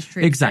with. British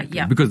troops.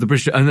 Exactly, because the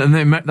British and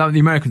the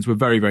Americans were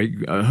very, very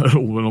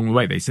all along the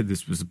way. They said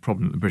this was a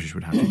problem that the British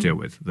would have to deal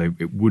with.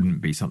 It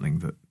wouldn't be something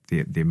that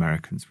the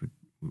Americans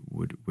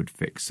would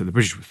fix. So the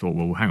British thought,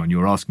 well, hang on,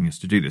 you're asking us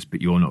to do this,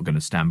 but you're not going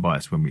to stand by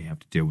us when we have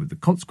to deal with the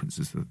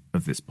consequences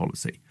of this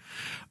policy.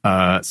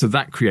 So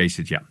that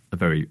created, a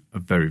very,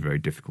 very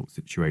difficult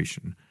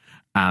situation,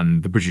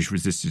 and the British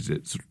resisted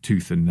it sort of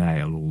tooth and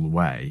nail all the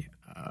way.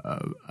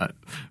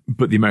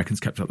 But the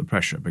Americans kept up the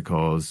pressure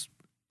because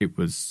it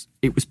was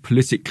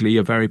politically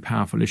a very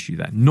powerful issue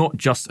there, not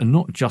just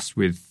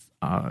with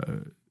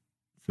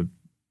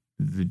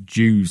the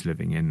Jews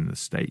living in the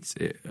States.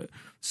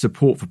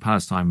 Support for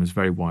Palestine was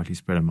very widely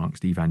spread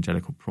amongst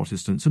evangelical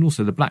Protestants and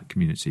also the black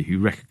community, who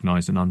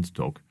recognised an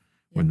underdog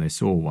when they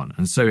saw one.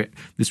 And so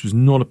this was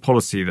not a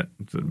policy that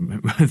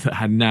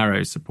had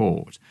narrow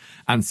support.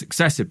 And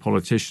successive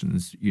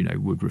politicians,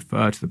 would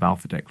refer to the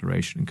Balfour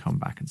Declaration and come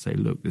back and say,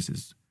 look, this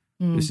is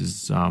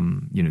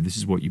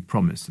what you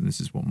promised, and this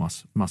is what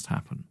must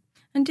happen.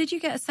 And did you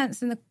get a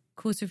sense in the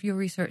course of your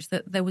research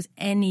that there was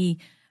any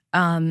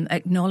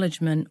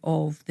acknowledgement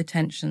of the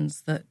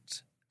tensions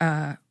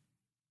that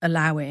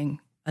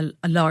allowing a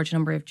large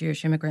number of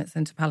Jewish immigrants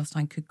into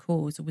Palestine could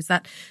cause? Or was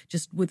that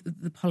just with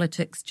the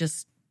politics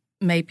just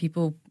made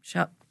people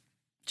shut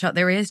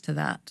their ears to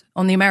that?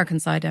 On the American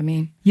side, I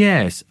mean.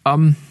 Yes.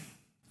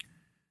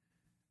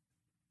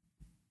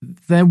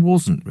 There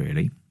wasn't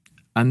really.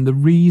 And the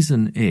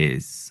reason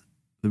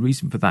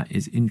for that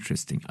is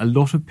interesting. A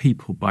lot of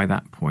people by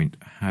that point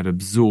had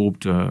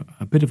absorbed a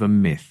bit of a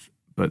myth,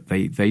 but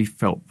they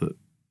felt that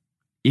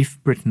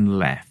if Britain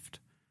left,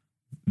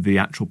 the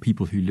actual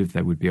people who lived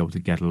there would be able to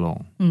get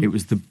along. It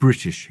was the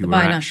British who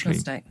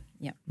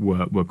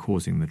were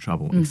causing the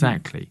trouble. Mm-hmm.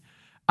 Exactly.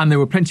 And there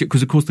were plenty,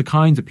 because of course the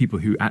kinds of people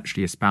who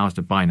actually espoused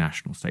a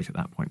binational state at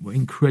that point were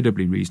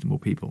incredibly reasonable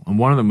people. And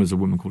one of them was a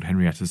woman called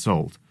Henrietta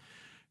Salt,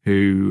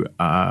 who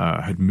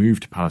had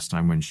moved to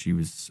Palestine when she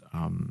was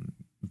a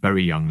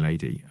very young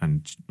lady.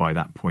 And by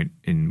that point,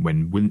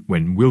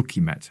 when Wilkie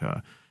met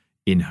her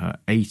in her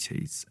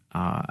 80s,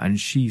 and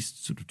she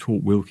sort of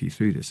taught Wilkie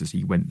through this as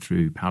he went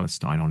through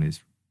Palestine on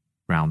his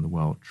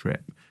round-the-world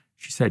trip.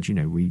 She said,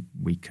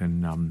 we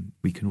can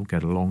all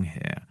get along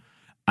here.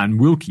 And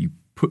Wilkie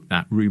put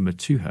that rumour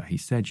to her. He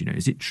said,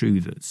 is it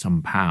true that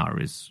some power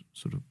is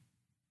sort of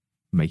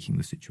making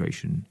the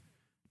situation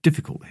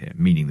difficult here,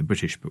 meaning the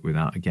British, but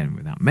without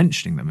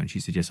mentioning them. And she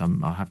said, yes,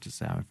 I'll have to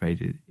say, I'm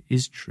afraid it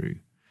is true.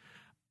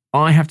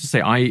 I have to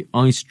say,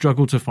 I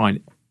struggle to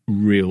find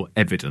real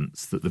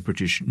evidence that the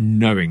British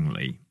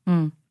knowingly,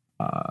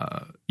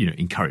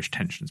 encouraged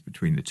tensions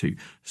between the two.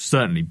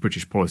 Certainly,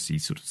 British policy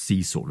sort of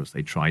seesawed as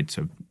they tried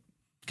to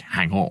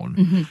hang on.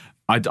 Mm-hmm.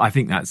 I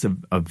think that's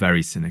a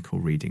very cynical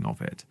reading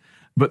of it.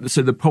 But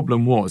so the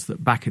problem was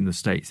that back in the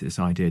States, this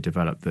idea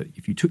developed that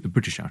if you took the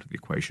British out of the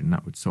equation,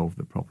 that would solve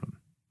the problem.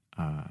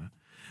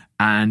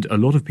 And a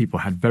lot of people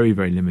had very,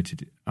 very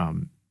limited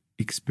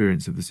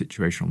experience of the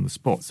situation on the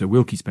spot. So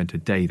Wilkie spent a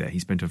day there. He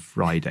spent a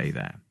Friday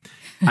there.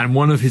 And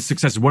one of his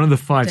successors, one of the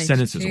five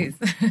senators,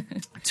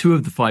 two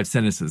of the five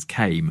senators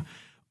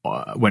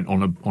went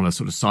on a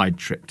sort of side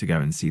trip to go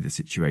and see the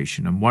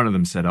situation. And one of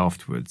them said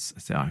afterwards,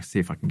 I'll see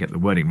if I can get the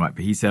wording right,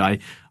 but he said,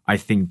 I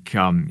think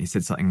he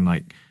said something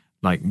like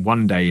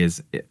 1 day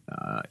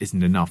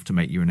isn't enough to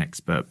make you an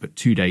expert, but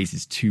 2 days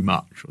is too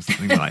much, or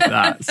something like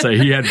that. So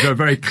he had a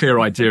very clear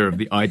idea of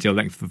the ideal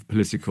length of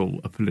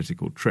a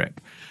political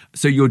trip.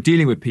 So you're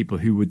dealing with people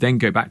who would then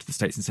go back to the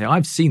States and say,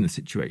 I've seen the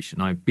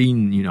situation. I've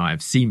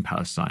seen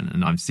Palestine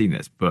and I've seen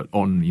this, but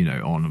on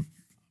a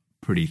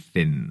pretty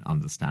thin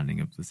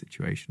understanding of the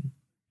situation.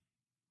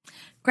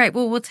 Great.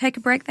 Well, we'll take a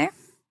break there.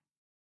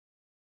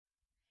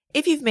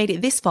 If you've made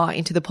it this far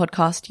into the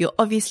podcast, you're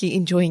obviously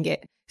enjoying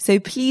it. So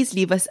please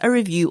leave us a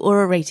review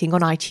or a rating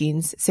on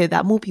iTunes so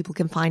that more people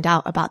can find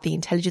out about the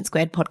Intelligence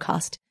Squared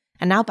podcast.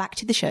 And now back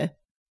to the show.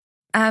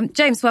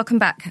 James, welcome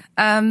back.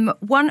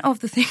 One of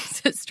the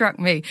things that struck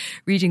me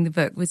reading the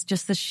book was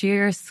just the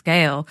sheer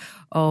scale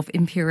of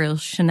imperial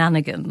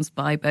shenanigans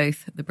by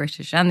both the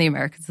British and the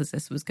Americans as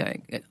this was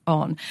going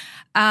on.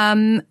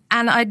 And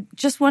I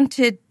just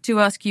wanted to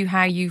ask you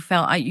how you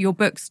felt. Your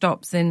book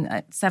stops in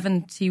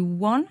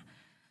 1971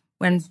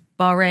 when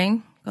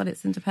Bahrain got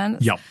its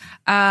independence. Yep.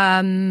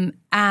 And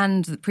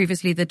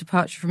previously the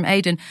departure from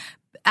Aden.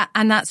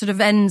 And that sort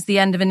of ends the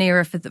end of an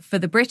era for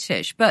the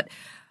British. But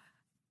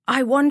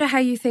I wonder how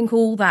you think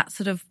all that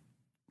sort of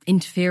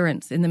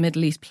interference in the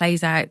Middle East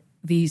plays out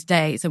these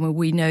days. And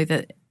we know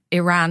that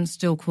Iran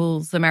still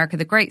calls America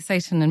the Great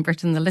Satan and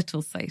Britain the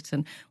Little Satan.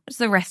 What does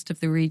the rest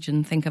of the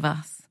region think of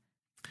us?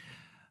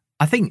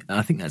 I think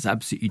that's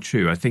absolutely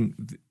true. I think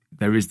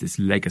there is this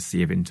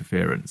legacy of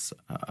interference.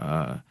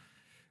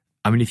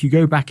 If you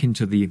go back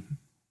into the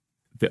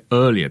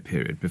earlier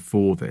period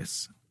before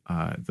this,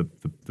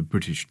 the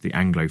British, the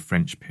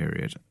Anglo-French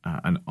period,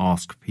 and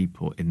ask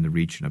people in the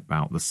region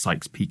about the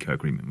Sykes-Picot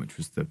Agreement, which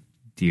was the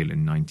deal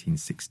in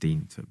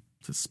 1916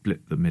 to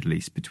split the Middle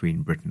East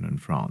between Britain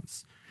and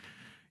France.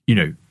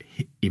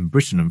 In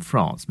Britain and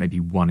France, maybe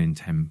 1 in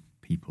 10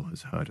 people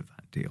has heard of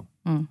that deal.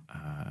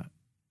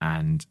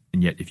 And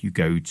yet if you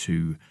go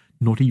to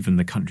not even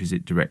the countries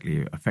it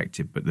directly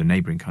affected, but the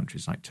neighbouring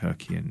countries like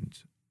Turkey and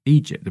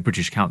Egypt, the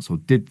British Council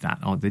did that.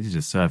 They did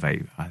a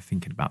survey, I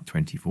think, in about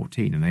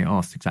 2014, and they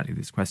asked exactly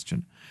this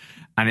question.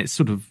 And it's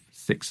sort of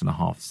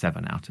 6.5,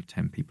 7 out of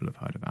 10 people have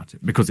heard about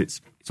it because it's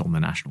on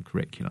the national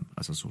curriculum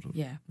as a sort of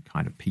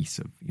kind of piece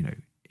of,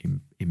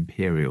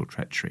 imperial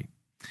treachery.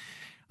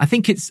 I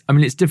think it's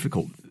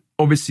difficult.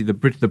 Obviously, the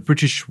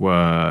British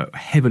were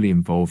heavily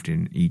involved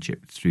in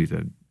Egypt through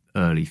the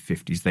early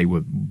 50s. They were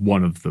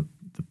one of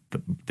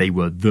they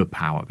were the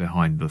power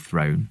behind the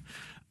throne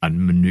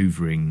and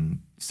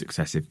manoeuvring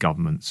successive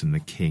governments and the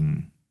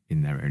king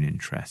in their own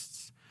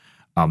interests.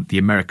 The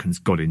Americans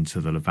got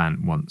into the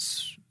Levant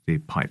once the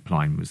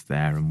pipeline was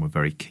there and were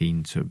very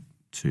keen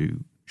to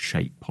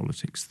shape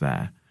politics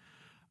there.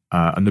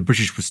 And the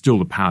British were still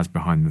the powers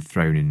behind the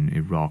throne in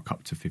Iraq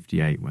up to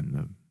 1958 when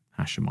the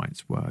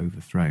Hashemites were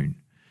overthrown.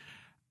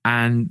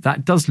 And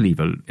that does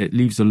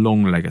leaves a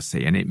long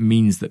legacy, and it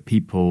means that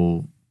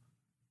people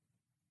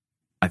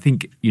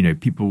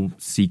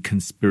see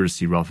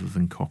conspiracy rather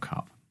than cock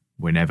up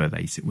whenever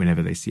they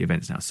see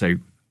events now. So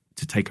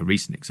to take a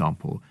recent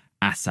example,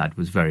 Assad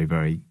was very,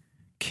 very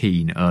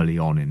keen early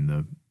on in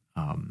the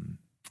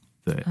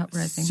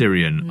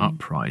Syrian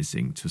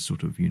uprising to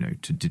sort of,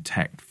 to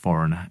detect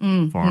foreign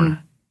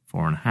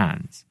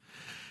hands.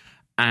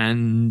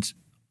 And,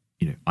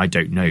 I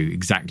don't know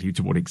exactly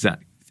to what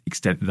extent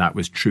that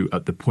was true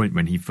at the point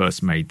when he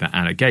first made that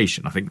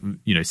allegation. I think,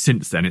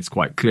 since then it's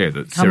quite clear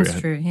that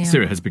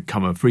Syria has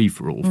become a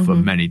free-for-all for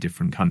many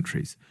different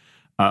countries.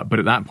 But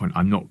at that point,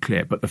 I'm not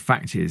clear. But the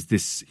fact is,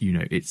 this,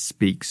 it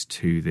speaks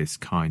to this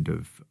kind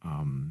of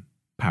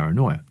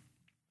paranoia,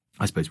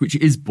 I suppose, which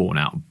is borne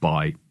out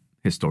by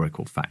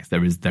historical facts.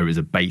 There is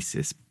a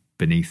basis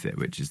beneath it,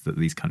 which is that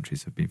these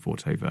countries have been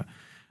fought over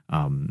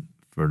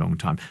for a long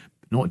time.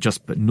 Not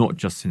just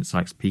since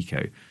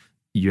Sykes-Picot.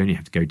 You only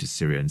have to go to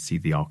Syria and see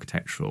the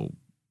architectural,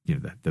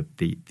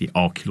 the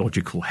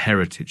archaeological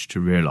heritage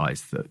to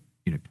realise that,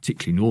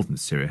 particularly northern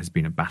Syria has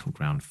been a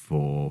battleground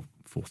for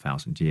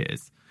 4,000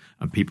 years.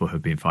 And people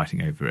have been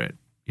fighting over it,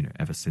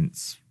 ever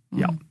since,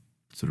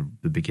 sort of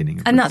the beginning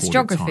of. And that's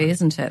geography,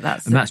 isn't it?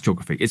 That's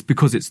geography. It's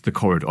because it's the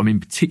corridor. I mean,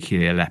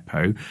 particularly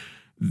Aleppo,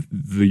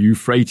 the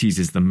Euphrates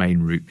is the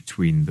main route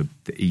between the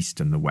east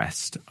and the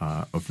west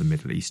of the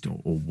Middle East, or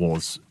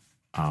was,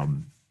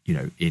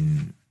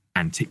 in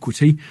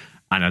antiquity.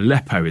 And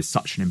Aleppo is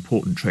such an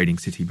important trading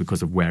city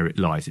because of where it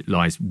lies. It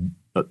lies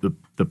at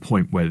the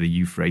point where the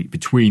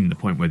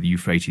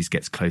Euphrates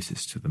gets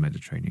closest to the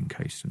Mediterranean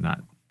coast, and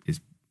that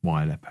is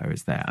why Aleppo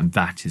is there, and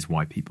that is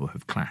why people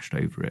have clashed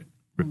over it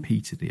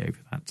repeatedly over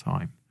that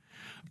time.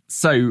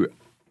 So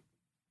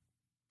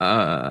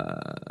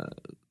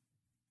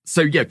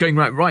going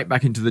right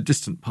back into the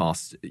distant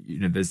past,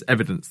 there's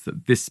evidence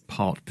that this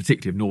part,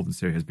 particularly of northern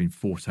Syria, has been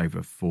fought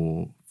over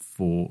for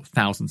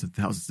thousands and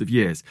thousands of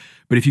years.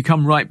 But if you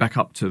come right back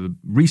up to the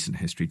recent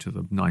history, to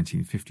the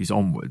 1950s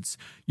onwards,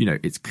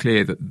 it's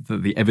clear that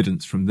the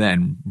evidence from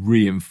then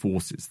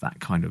reinforces that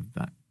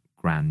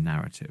grand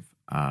narrative.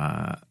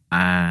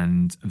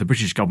 And the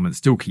British government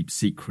still keeps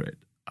secret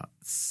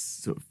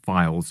sort of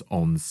files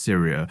on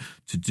Syria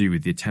to do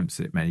with the attempts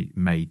it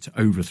made to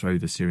overthrow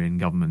the Syrian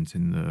government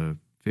in the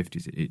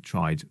 50s. It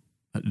tried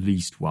at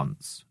least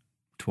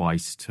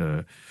twice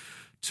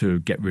to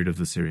get rid of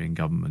the Syrian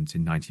government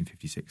in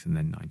 1956 and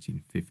then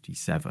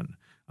 1957.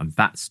 And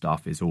that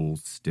stuff is all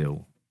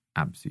still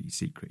absolutely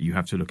secret. You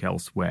have to look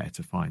elsewhere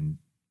to find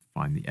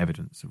the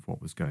evidence of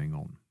what was going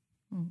on.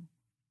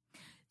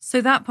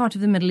 So that part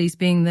of the Middle East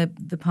being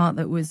the part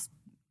that was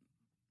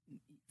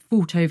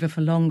fought over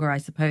for longer, I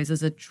suppose,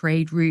 as a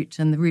trade route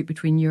and the route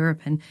between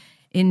Europe and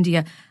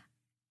India.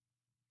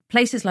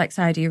 Places like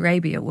Saudi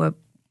Arabia were,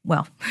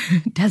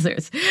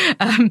 deserts.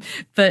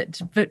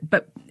 But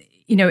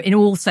in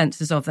all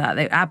senses of that,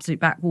 they're absolute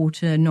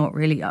backwater, not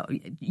really.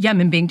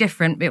 Yemen being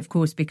different, but of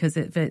course, because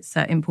of its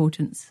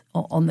importance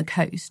on the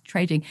coast,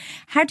 trading.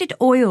 How did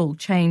oil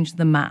change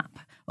the map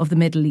of the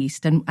Middle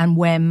East and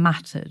where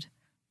mattered?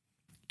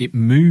 It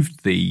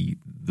moved the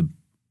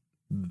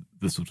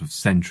sort of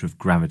centre of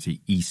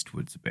gravity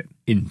eastwards a bit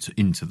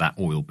into that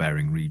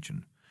oil-bearing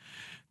region.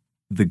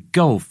 The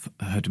Gulf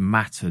had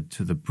mattered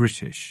to the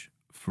British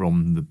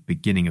from the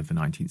beginning of the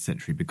 19th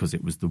century because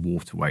it was the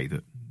waterway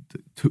that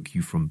took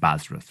you from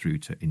Basra through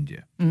to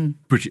India.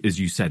 British, as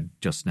you said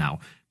just now,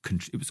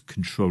 it was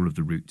control of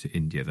the route to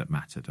India that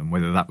mattered, and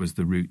whether that was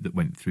the route that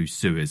went through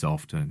Suez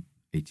after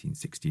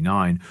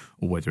 1869,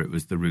 or whether it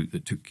was the route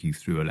that took you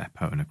through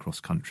Aleppo and across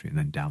country and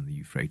then down the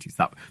Euphrates.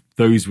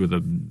 Those were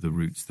the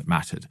routes that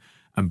mattered.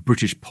 And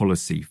British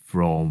policy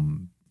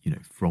from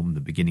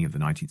the beginning of the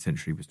 19th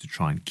century was to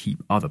try and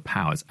keep other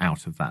powers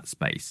out of that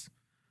space.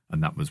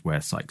 And that was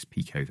where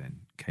Sykes-Picot then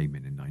came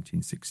in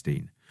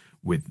 1916,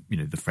 with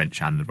the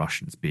French and the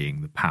Russians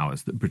being the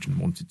powers that Britain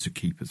wanted to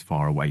keep as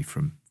far away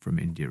from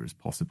India as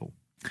possible.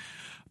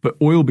 But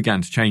oil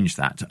began to change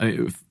that.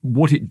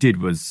 What it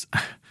did was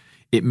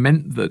it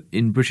meant that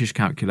in British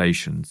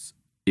calculations,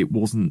 it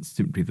wasn't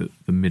simply that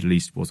the Middle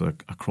East was a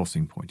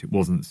crossing point. It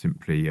wasn't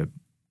simply a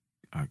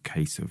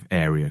case of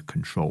area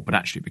control, but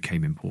actually it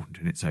became important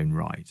in its own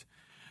right.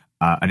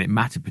 And it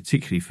mattered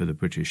particularly for the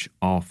British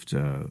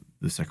after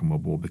the Second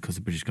World War because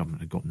the British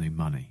government had got no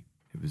money.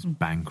 It was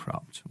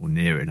bankrupt, or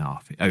near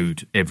enough. It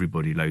owed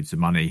everybody loads of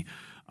money,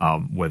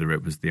 whether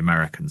it was the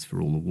Americans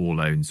for all the war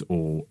loans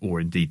or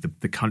indeed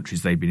the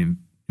countries they'd been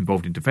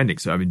involved in defending.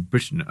 So,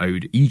 Britain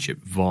owed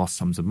Egypt vast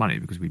sums of money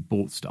because we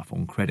bought stuff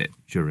on credit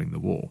during the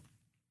war.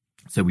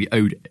 So we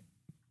owed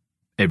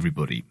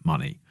everybody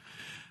money.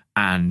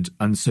 And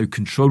so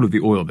control of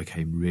the oil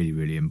became really,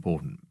 really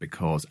important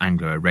because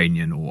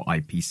Anglo-Iranian, or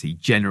IPC,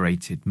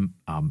 generated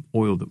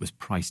oil that was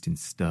priced in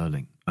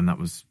sterling. And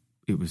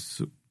it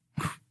was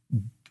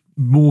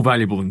more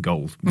valuable than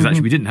gold. Because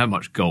actually we didn't have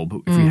much gold,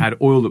 but if we had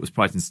oil that was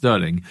priced in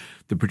sterling,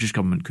 the British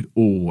government could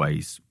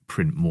always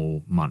print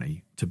more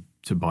money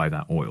to buy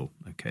that oil.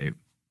 Okay, it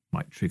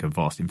might trigger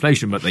vast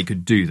inflation, but they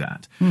could do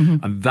that.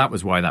 And that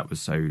was why that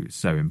was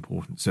so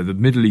important. So the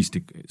Middle East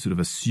sort of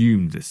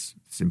assumed this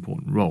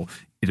important role.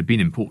 It had been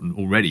important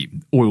already.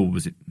 Oil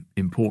was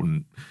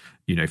important,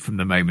 from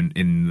the moment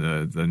in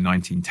the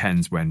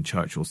 1910s when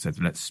Churchill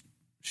said, let's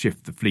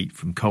shift the fleet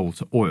from coal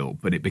to oil.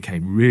 But it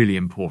became really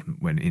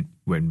important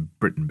when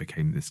Britain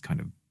became this kind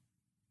of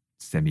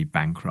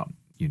semi-bankrupt,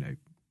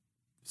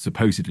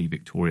 supposedly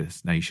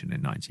victorious nation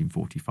in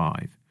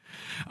 1945.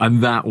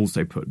 And that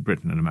also put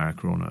Britain and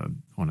America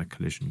on a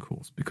collision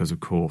course because, of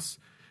course,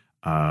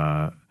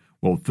 for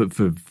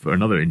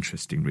another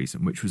interesting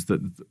reason, which was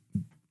that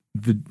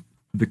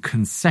the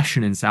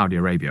concession in Saudi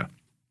Arabia,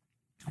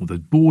 or the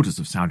borders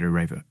of Saudi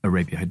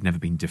Arabia had never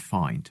been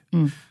defined.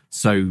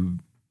 So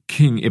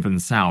King Ibn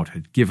Saud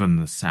had given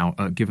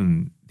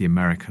the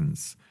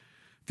Americans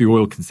the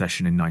oil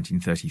concession in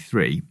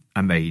 1933,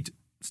 and they'd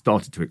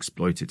started to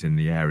exploit it in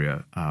the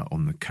area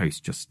on the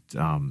coast just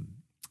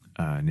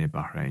near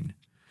Bahrain,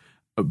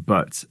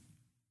 but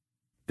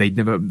they'd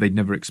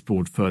never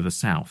explored further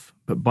south.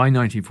 But by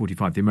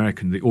 1945,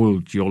 the oil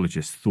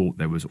geologists thought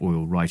there was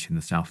oil right in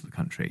the south of the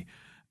country,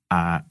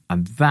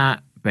 and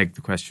that begged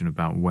the question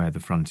about where the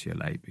frontier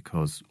lay.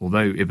 Because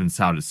although Ibn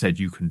Saud had said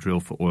you can drill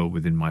for oil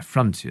within my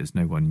frontiers,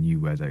 no one knew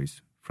where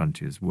those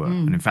frontiers were.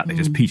 And in fact, they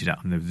just petered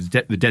out, and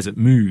the desert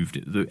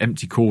moved. The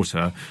empty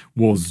quarter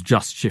was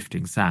just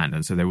shifting sand,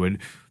 and so there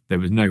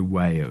was no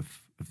way of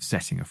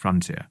setting a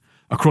frontier.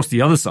 Across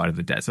the other side of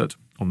the desert,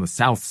 on the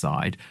south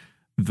side,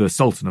 the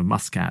Sultan of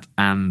Muscat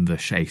and the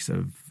Sheikh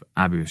of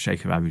Abu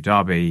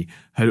Dhabi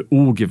had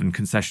all given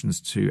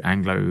concessions to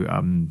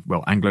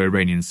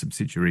Anglo-Iranian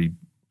subsidiary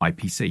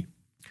IPC.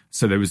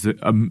 So there was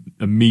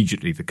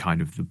immediately the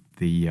kind of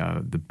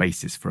the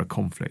basis for a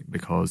conflict,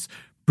 because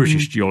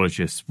British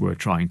geologists were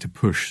trying to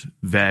push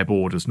their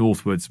borders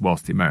northwards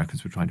whilst the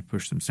Americans were trying to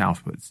push them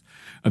southwards.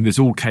 And this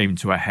all came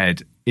to a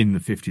head in the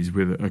 50s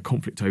with a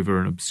conflict over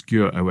an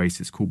obscure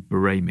oasis called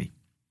Barremi,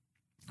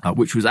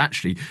 which was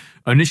actually,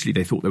 initially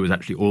they thought there was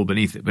actually oil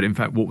beneath it. But in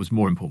fact, what was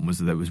more important was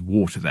that there was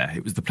water there.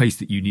 It was the place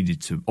that you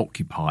needed to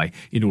occupy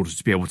in order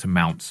to be able to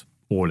mount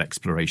oil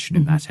exploration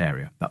in that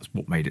area. That's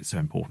what made it so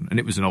important. And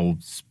it was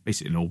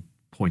basically an old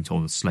point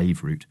on the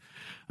slave route,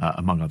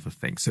 among other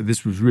things. So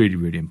this was really,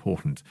 really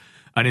important.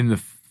 And in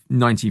the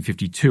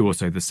 1952 or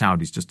so, the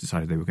Saudis just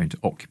decided they were going to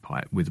occupy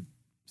it with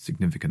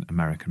significant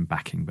American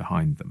backing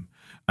behind them.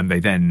 And they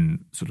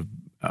then sort of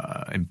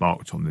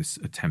embarked on this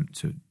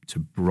attempt to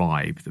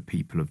bribe the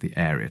people of the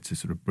area to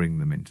sort of bring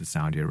them into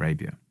Saudi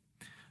Arabia.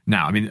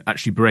 Now, I mean,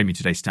 actually, Barremi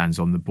today stands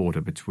on the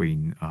border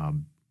between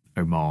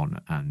Oman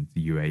and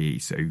the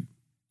UAE. So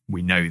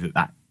we know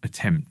that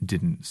attempt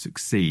didn't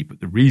succeed.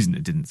 But the reason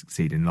it didn't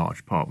succeed in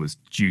large part was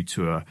due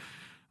to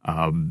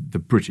the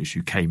British,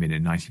 who came in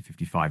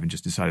 1955 and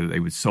just decided that they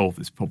would solve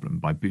this problem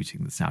by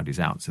booting the Saudis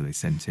out. So they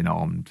sent in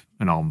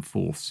an armed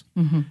force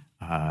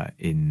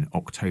in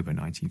October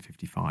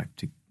 1955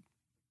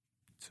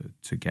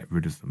 to get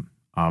rid of them.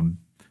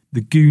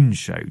 The Goon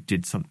Show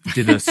did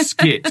a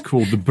skit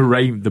called the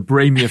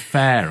Barremi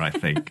Affair, I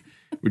think,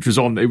 which was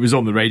on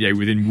the radio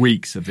within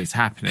weeks of this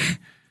happening.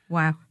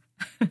 Wow.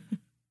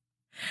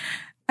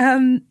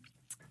 One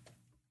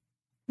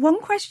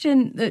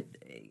question that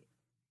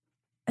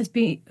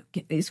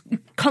is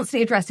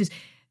constantly addressed is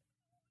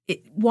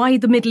why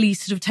the Middle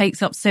East sort of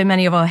takes up so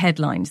many of our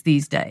headlines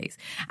these days,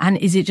 and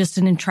is it just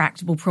an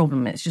intractable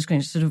problem? It's just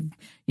going to sort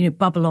of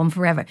bubble on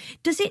forever.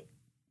 Does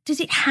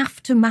it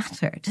have to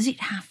matter? Does it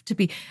have to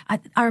be?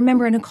 I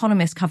remember an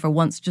Economist cover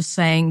once just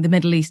saying the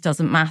Middle East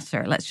doesn't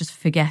matter. Let's just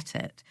forget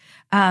it.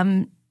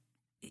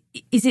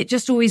 Is it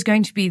just always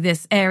going to be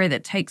this area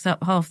that takes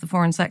up half the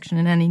foreign section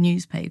in any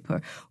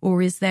newspaper,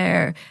 or is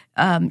there,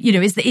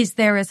 is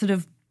there a sort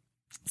of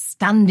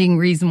standing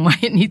reason why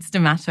it needs to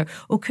matter,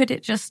 or could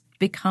it just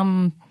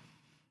become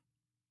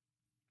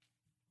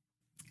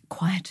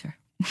quieter?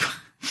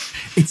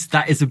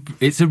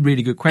 It's a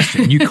really good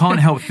question. And you can't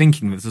help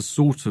thinking there's a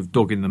sort of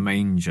dog in the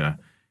manger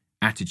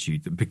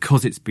attitude that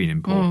because it's been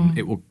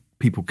important,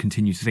 people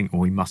continue to think,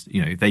 we must,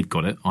 they've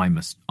got it,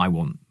 I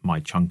want my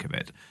chunk of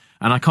it.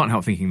 And I can't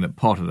help thinking that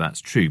part of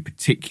that's true,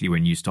 particularly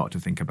when you start to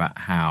think about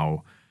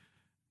how,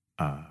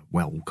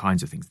 all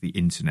kinds of things, the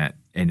internet,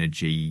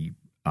 energy,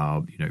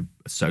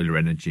 solar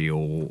energy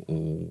or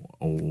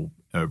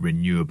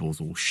renewables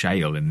or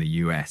shale in the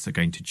US are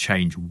going to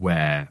change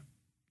where,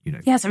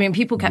 Yes, I mean,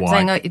 people kept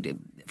saying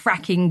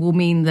fracking will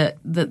mean that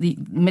the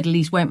Middle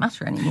East won't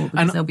matter anymore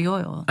because there'll be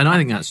oil. And I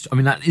think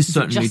that is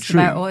certainly just true.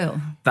 About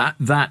oil.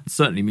 That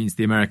certainly means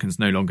the Americans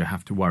no longer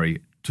have to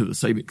worry to the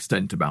same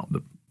extent about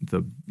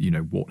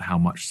how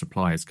much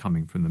supply is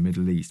coming from the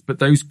Middle East. But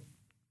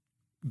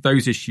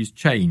those issues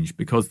change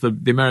because the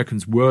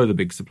Americans were the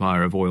big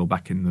supplier of oil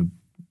back in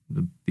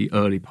the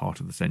early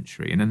part of the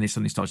century, and then they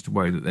suddenly started to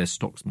worry that their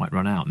stocks might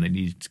run out and they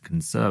needed to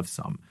conserve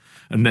some.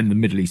 And then the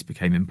Middle East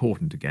became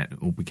important again,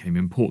 or became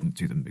important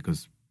to them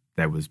because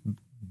there was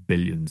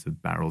billions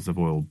of barrels of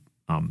oil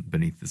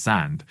beneath the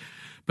sand.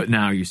 But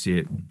now you see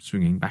it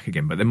swinging back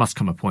again. But there must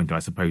come a point, I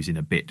suppose, in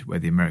a bit where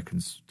the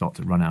Americans start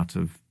to run out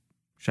of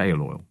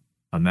shale oil,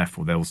 and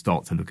therefore they'll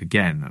start to look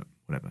again at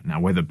whatever. Now,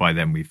 whether by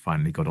then we've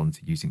finally got on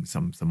to using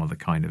some other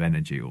kind of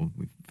energy or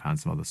we've found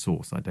some other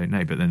source, I don't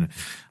know. But then,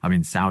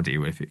 Saudi,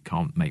 if it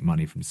can't make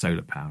money from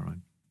solar power,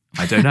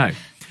 I don't know.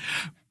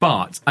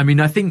 But,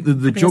 I think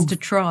the job to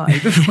try.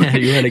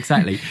 Yeah,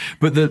 exactly.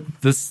 But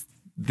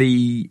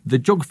the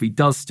geography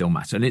does still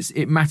matter, and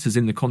it matters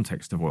in the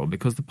context of oil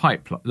because the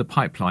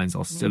pipelines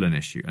are still an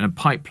issue, and a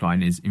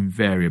pipeline is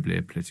invariably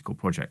a political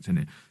project.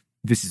 And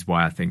this is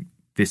why I think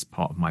this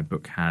part of my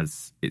book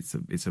it's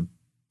a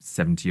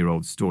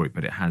 70-year-old story,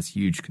 but it has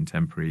huge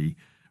contemporary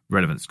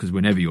relevance because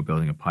whenever you're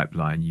building a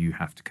pipeline, you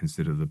have to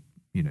consider the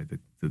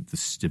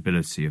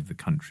stability of the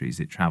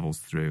countries it travels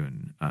through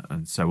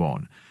and so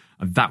on.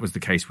 And that was the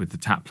case with the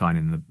tap line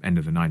in the end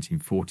of the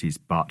 1940s.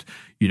 But,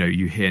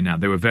 you hear now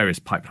there were various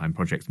pipeline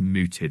projects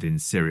mooted in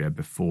Syria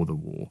before the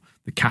war.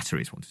 The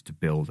Qataris wanted to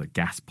build a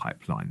gas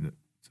pipeline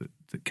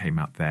that came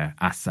out there.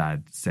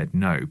 Assad said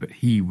no, but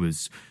he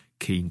was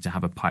keen to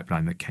have a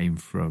pipeline that came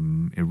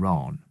from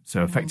Iran.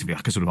 So effectively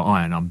like a sort of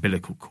iron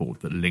umbilical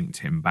cord that linked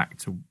him back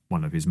to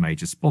one of his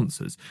major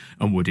sponsors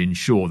and would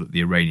ensure that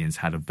the Iranians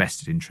had a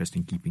vested interest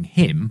in keeping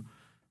him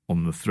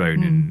on the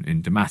throne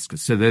in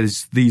Damascus. So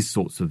there's these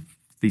sorts of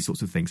these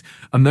sorts of things.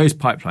 And those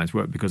pipelines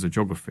work because of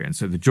geography. And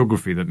so the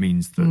geography that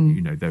means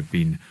that, there have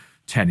been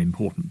 10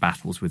 important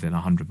battles within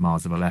 100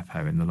 miles of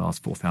Aleppo in the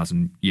last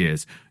 4,000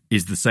 years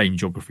is the same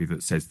geography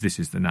that says this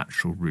is the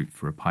natural route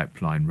for a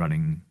pipeline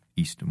running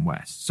east and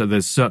west. So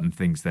there's certain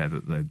things there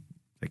that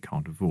they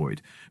can't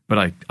avoid.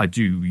 But I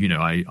do,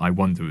 I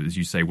wonder, as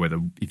you say, whether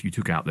if you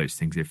took out those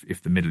things,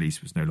 if the Middle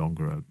East was no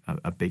longer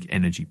a big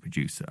energy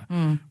producer,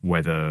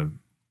 whether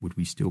would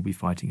we still be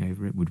fighting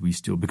over it? Would we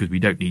still, because we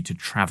don't need to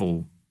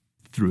travel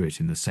through it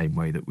in the same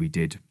way that we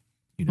did,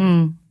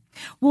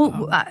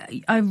 Well,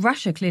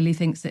 Russia clearly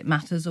thinks it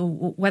matters, or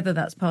whether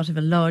that's part of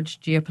a large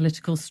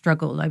geopolitical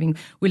struggle. I mean,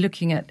 we're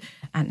looking at,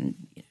 and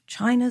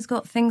China's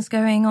got things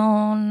going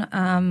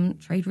on,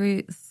 trade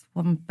routes,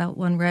 One Belt,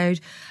 One Road.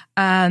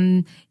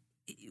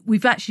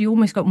 We've actually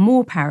almost got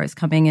more powers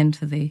coming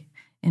into the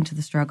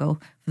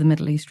struggle for the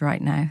Middle East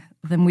right now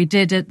than we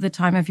did at the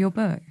time of your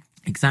book.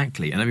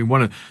 Exactly. And I mean,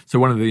 one of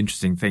the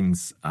interesting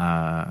things,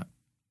 I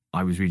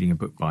was reading a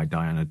book by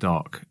Diana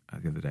Dark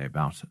the other day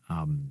about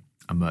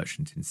a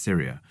merchant in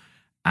Syria.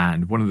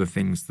 And one of the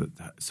things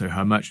so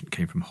her merchant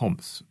came from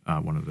Homs,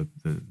 one of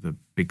the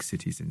big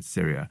cities in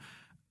Syria.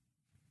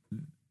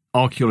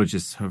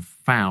 Archaeologists have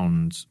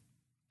found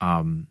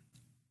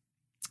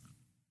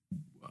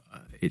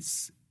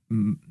it's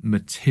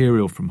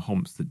material from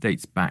Homs that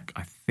dates back,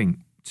 I think,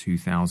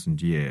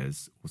 2,000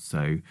 years or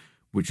so,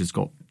 which has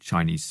got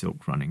Chinese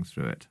silk running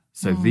through it.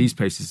 So these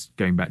places,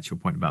 going back to your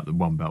point about the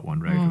One Belt, One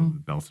Road or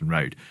the Belt and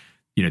Road,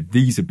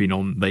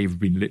 they've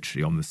been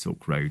literally on the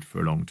Silk Road for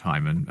a long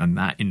time, and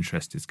that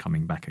interest is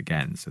coming back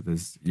again. So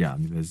there's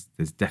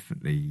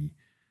definitely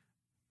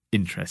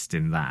interest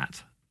in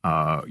that,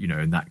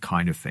 in that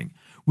kind of thing.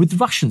 With the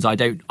Russians, I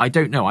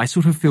don't know. I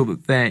sort of feel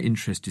that their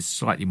interest is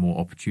slightly more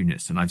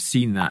opportunist, and I've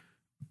seen that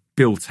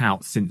built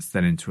out since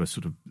then into a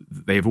sort of,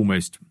 they've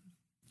almost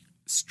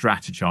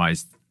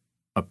strategized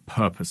a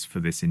purpose for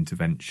this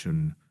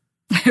intervention.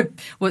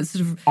 What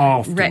sort of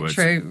afterwards.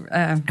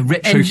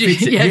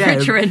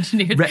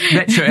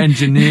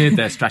 retro-engineered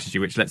their strategy,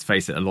 which, let's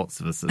face it, lots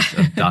of us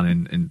have done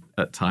in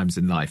at times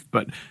in life.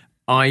 But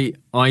I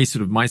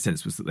sort of, my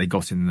sense was that they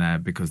got in there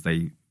because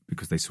they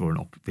saw an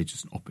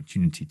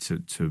opportunity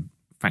to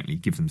frankly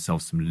give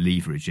themselves some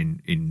leverage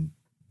in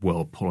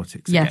world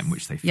politics again,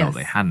 which they felt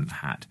they hadn't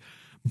had.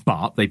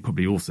 But they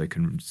probably also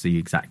can see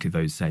exactly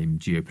those same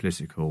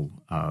geopolitical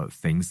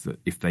things, that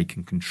if they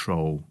can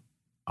control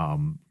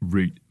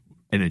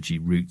energy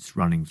routes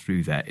running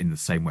through there in the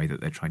same way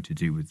that they're trying to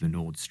do with the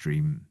Nord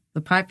Stream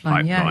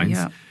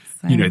pipelines,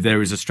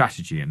 there is a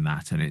strategy in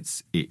that, and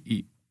it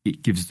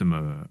gives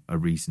them a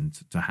reason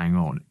to hang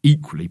on.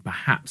 Equally,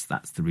 perhaps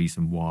that's the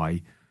reason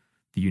why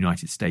the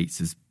United States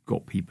has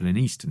got people in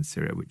eastern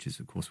Syria, which is,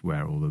 of course,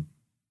 where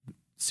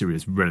Syria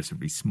is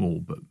relatively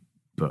small,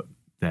 but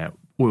their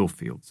oil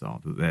fields are.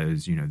 That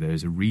there's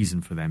a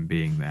reason for them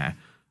being there.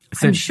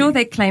 I'm sure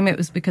they claim it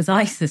was because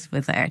ISIS were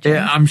there, James.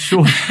 Yeah, I'm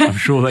sure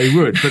they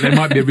would, but there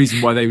might be a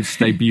reason why they would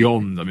stay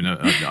beyond. I mean,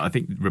 I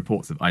think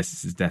reports of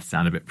ISIS's death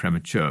sound a bit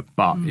premature,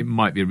 but it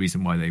might be a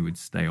reason why they would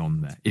stay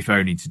on there, if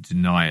only to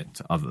deny it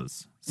to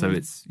others. So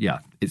it's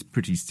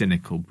pretty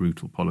cynical,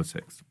 brutal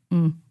politics.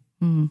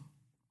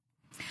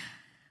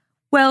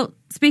 Well,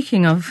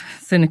 speaking of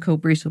cynical,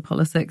 brutal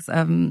politics,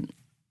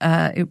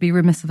 it would be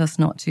remiss of us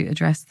not to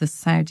address the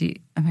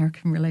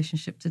Saudi-American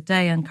relationship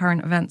today and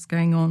current events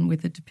going on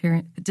with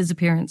the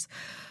disappearance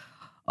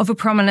of a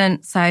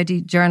prominent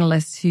Saudi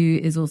journalist who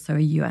is also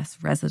a US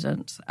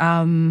resident.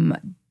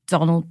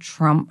 Donald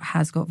Trump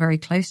has got very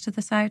close to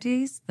the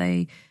Saudis.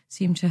 They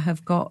seem to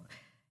have got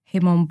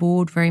him on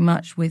board very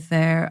much with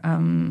their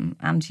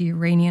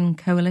anti-Iranian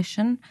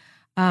coalition.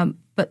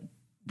 But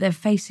they're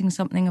facing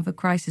something of a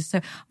crisis. So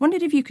I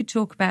wondered if you could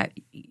talk about,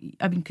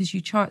 because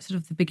you chart sort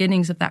of the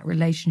beginnings of that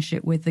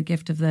relationship with the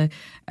gift of the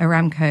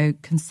Aramco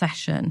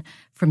concession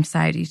from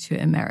Saudi to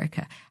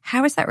America.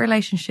 How has that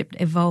relationship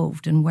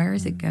evolved and where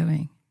is it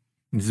going?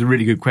 This is a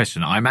really good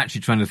question. I'm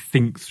actually trying to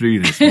think through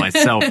this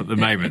myself at the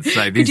moment.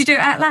 So could you do it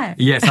out loud?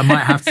 Yes, I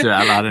might have to do it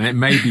out loud, and it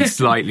may be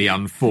slightly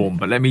unformed.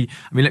 But let me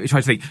try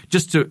to think.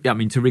 Just to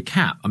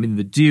recap.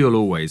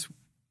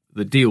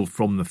 The deal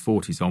from the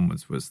 40s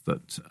onwards was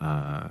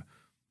that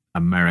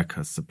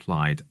America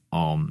supplied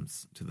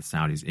arms to the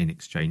Saudis in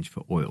exchange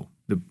for oil.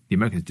 The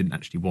Americans didn't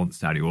actually want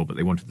Saudi oil, but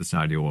they wanted the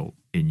Saudi oil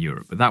in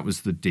Europe. But that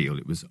was the deal.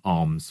 It was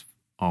arms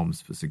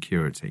for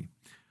security.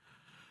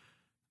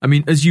 I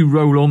mean, as you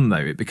roll on, though,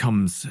 it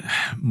becomes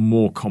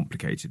more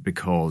complicated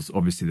because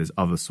obviously there's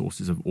other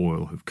sources of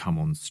oil have come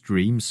on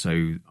stream.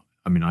 So,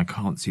 I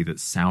can't see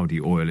that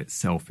Saudi oil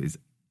itself is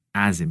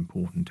as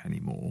important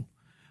anymore.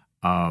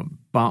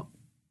 But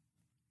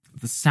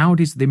the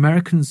Saudis, the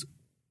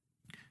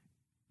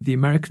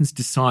Americans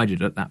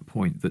decided at that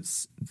point that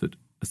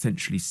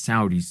essentially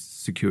Saudi's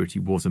security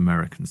was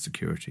American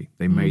security.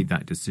 They made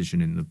that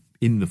decision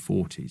in the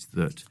 40s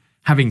that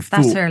having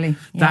thought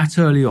that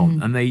early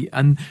on, and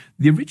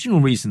the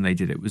original reason they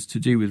did it was to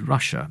do with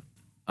Russia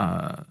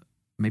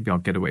maybe I'll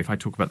get away. If I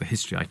talk about the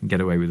history, I can get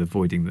away with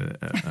avoiding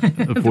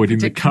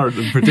the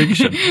current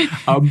prediction.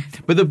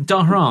 But the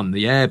Dhahran,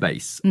 the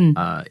airbase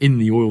in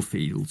the oil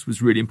fields,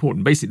 was really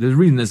important. Basically, the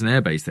reason there's an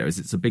airbase there is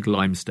it's a big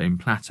limestone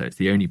plateau. It's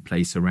the only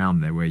place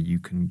around there where you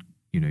can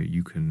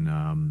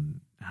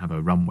have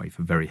a runway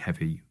for very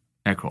heavy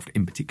aircraft,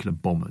 in particular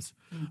bombers.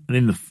 And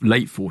in the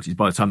late 40s,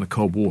 by the time the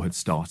Cold War had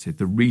started,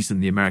 the reason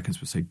the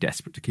Americans were so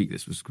desperate to keep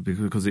this was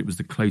because it was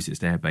the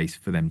closest airbase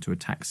for them to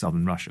attack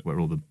southern Russia, where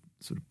all the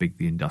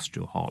the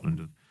industrial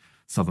heartland of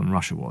southern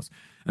Russia was.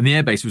 And the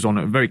airbase was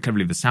on very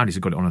cleverly, the Saudis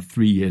had got it on a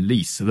 3-year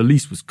lease. So the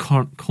lease was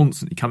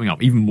constantly coming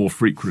up, even more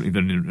frequently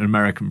than an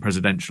American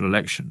presidential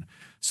election.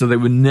 So the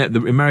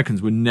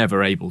Americans were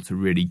never able to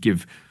really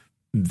give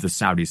the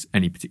Saudis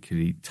any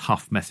particularly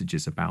tough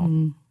messages about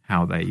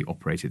how they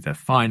operated their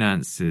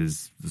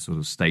finances, the sort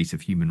of state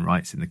of human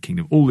rights in the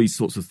kingdom. All these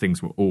sorts of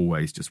things were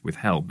always just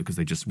withheld because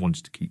they just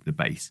wanted to keep the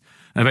base.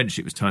 And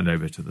eventually it was turned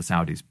over to the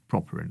Saudis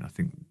proper in, I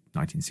think,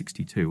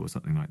 1962 or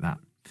something like that.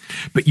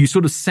 But you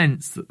sort of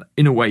sense that,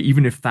 in a way,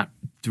 even if that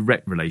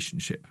direct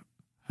relationship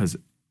has,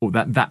 or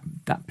that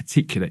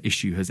particular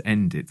issue has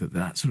ended,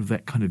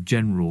 that kind of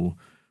general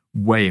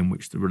way in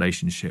which the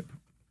relationship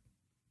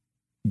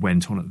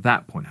went on at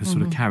that point has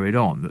sort of carried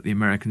on, that the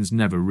Americans have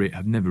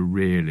never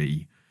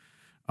really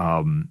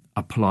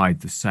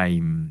applied the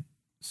same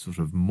sort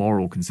of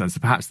moral concerns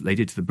perhaps that they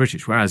did to the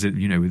British. Whereas,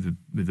 with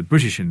the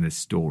British in this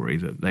story,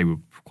 that they were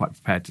quite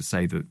prepared to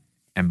say that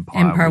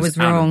empire was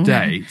out wrong. Of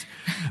date.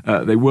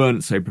 They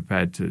weren't so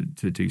prepared to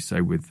do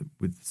so with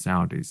the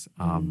Saudis.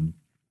 And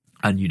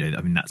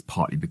that's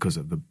partly because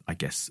of the I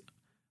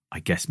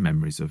guess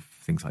memories of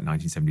things like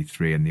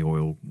 1973 and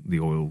the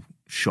oil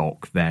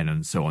shock then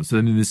and so on. So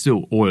there's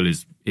still oil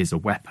is a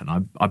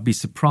weapon. I'd be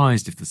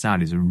surprised if the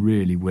Saudis are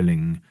really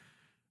willing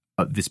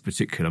at this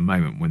particular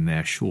moment, when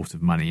they're short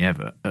of money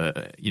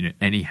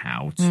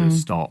anyhow, to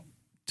start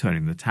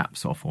turning the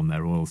taps off on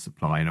their oil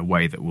supply in a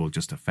way that will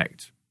just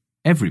affect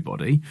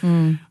everybody.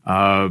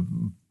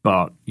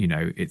 But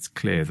it's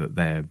clear that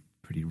they're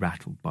pretty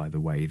rattled by the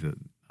way that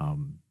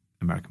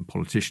American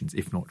politicians,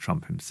 if not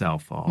Trump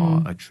himself,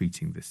 are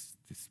treating this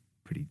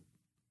pretty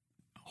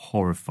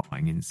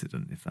horrifying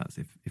incident.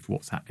 If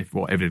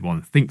what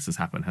everyone thinks has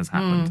happened,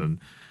 and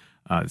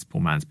this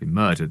poor man's been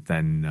murdered,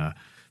 then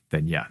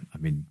yeah,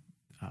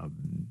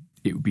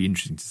 it would be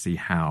interesting to see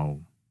how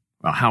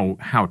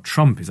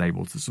Trump is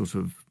able to sort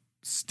of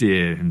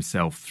steer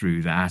himself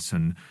through that,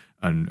 and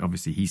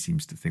obviously he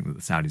seems to think that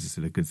the Saudis are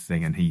still a good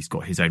thing, and he's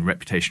got his own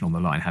reputation on the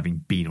line, having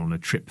been on a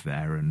trip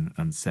there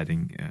and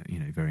saying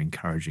very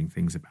encouraging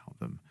things about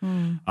them.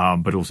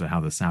 But also how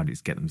the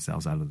Saudis get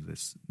themselves out of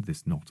this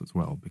knot as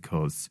well,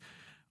 because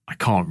I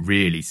can't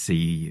really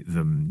see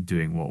them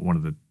doing what one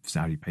of the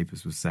Saudi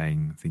papers was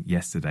saying, I think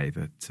yesterday,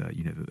 that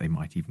that they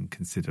might even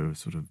consider a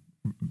sort of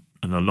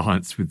an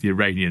alliance with the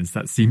Iranians.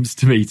 That seems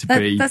to me to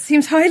be... That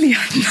seems highly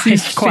unlikely.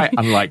 Seems quite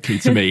unlikely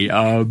to me.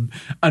 And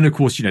of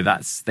course,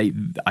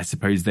 I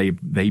suppose they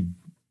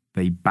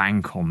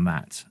bank on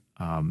that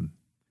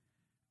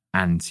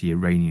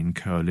anti-Iranian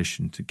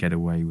coalition to get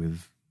away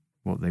with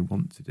what they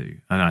want to do.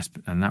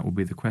 And that will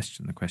be the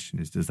question. The question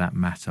is, does that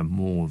matter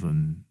more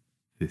than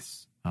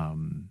this,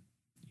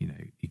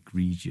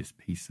 egregious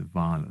piece of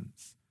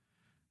violence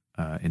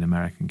in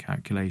American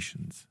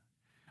calculations?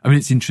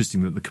 It's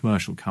interesting that the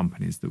commercial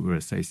companies that were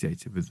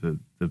associated with the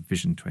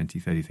Vision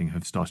 2030 thing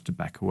have started to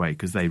back away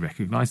because they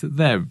recognise that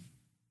their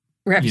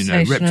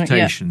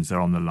reputations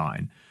are on the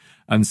line.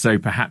 And so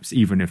perhaps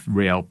even if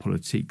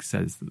Realpolitik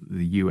says that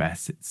the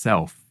US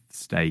itself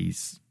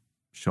stays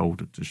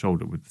shoulder to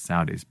shoulder with the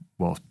Saudis,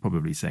 whilst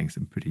probably saying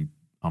some pretty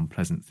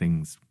unpleasant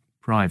things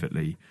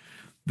privately,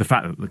 the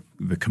fact that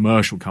the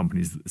commercial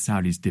companies that the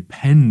Saudis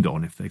depend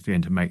on, if they're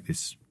going to make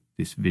this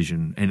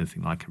vision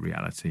anything like a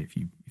reality, if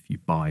you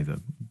buy the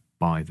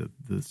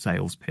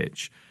sales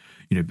pitch,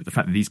 but the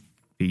fact that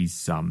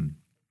these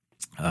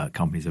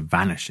companies are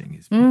vanishing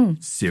is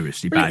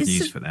seriously bad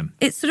news for them.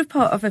 It's sort of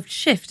part of a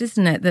shift,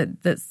 isn't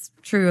it? That's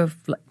true of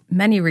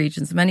many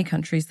regions, many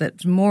countries,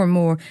 that more and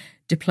more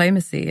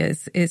diplomacy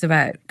is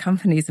about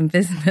companies and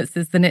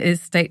businesses than it is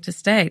state to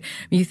state.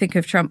 You think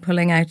of Trump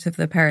pulling out of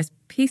the Paris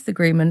Peace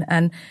Agreement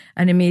and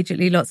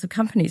immediately lots of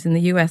companies in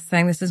the US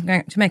saying this isn't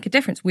going to make a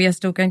difference. We are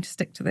still going to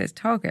stick to those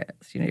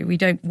targets. We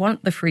don't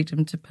want the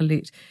freedom to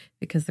pollute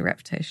because the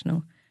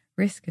reputational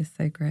risk is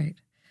so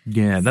great.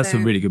 Yeah, that's a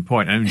really good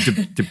point.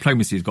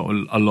 Diplomacy has got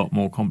a lot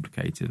more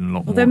complicated and a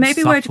lot more Although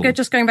maybe subtle. we're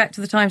just going back to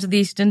the times of the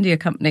East India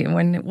Company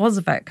when it was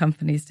about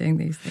companies doing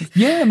these things.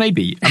 Yeah,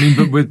 maybe.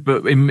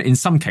 But in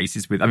some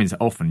cases,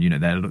 often,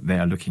 they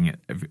are looking at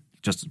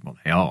just what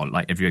they are.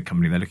 Like every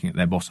company, they're looking at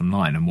their bottom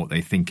line and what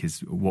they think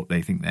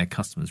their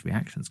customers'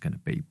 reaction is going to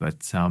be.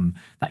 But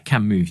that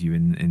can move you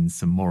in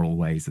some moral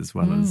ways as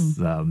well as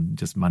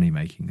just money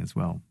making as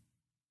well.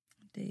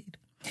 Indeed.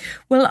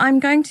 Well, I'm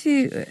going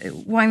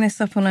to wind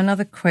this up on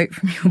another quote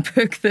from your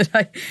book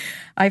that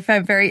I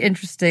found very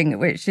interesting,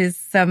 which is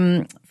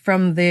from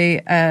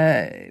the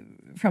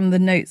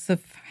notes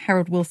of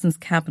Harold Wilson's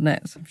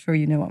cabinet. I'm sure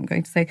you know what I'm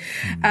going to say.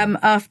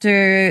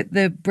 After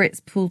the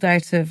Brits pulled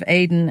out of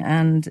Aden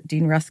and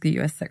Dean Rusk, the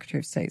US Secretary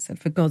of State, said,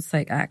 for God's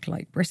sake, act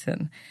like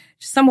Britain.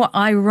 Somewhat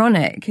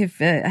ironic, if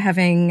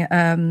having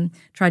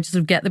tried to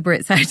sort of get the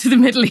Brits out of the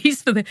Middle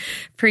East for the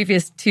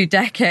previous 2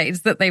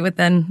 decades, that they would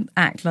then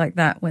act like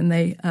that when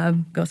they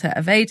got out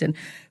of Aden.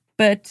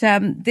 But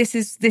this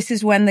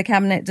is when the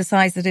cabinet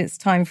decides that it's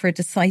time for a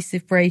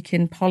decisive break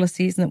in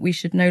policies and that we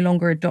should no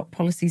longer adopt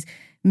policies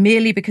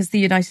merely because the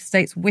United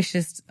States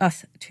wishes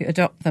us to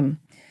adopt them.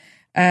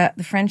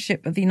 The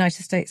friendship of the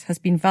United States has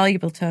been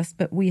valuable to us,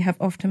 but we have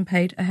often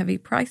paid a heavy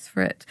price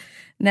for it.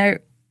 Now,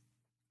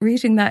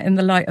 reading that in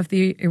the light of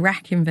the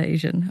Iraq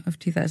invasion of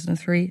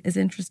 2003 is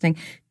interesting.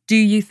 Do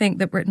you think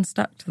that Britain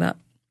stuck to that?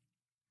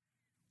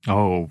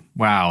 Oh,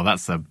 wow,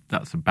 that's a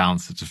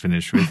bouncer to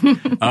finish with.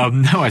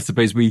 No, I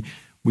suppose we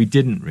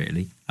didn't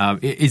really.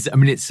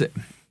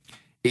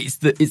 It's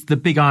the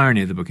big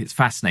irony of the book. It's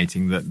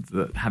fascinating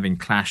that having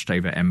clashed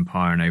over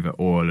empire and over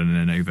oil and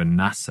then over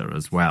Nasser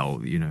as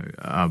well,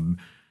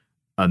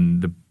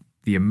 and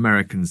the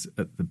Americans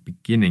at the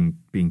beginning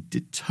being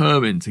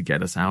determined to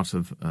get us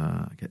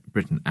get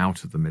Britain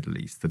out of the Middle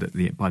East,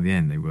 that by the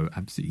end they were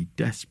absolutely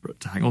desperate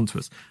to hang on to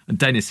us. And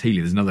Dennis Healy,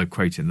 there's another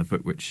quote in the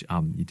book which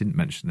you didn't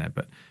mention there,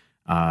 but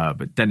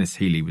Dennis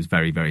Healy was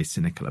very, very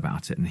cynical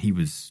about it, and he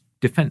was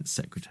Defense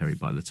Secretary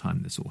by the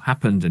time this all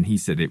happened, and he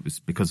said it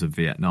was because of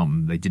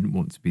Vietnam. They didn't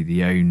want to be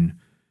the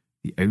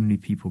only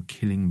people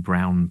killing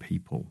brown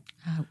people.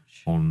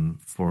 Ouch. On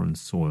foreign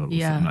soil or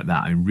something like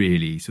that, and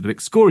really sort of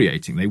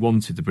excoriating. They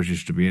wanted the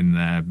British to be in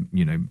there,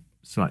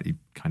 slightly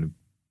kind of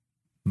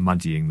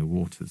muddying the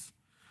waters.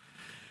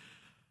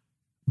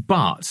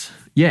 But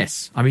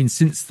yes, I mean,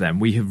 since then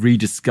we have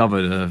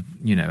rediscovered a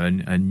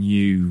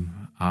new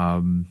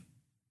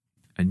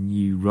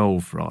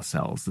role for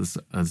ourselves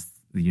as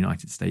the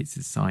United States'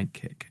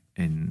 sidekick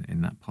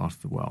in that part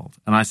of the world.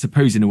 And I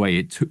suppose in a way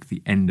it took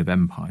the end of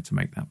empire to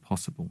make that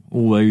possible.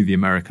 Although the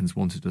Americans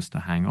wanted us to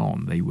hang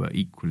on, they were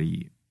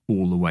equally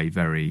all the way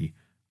very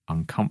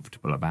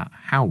uncomfortable about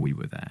how we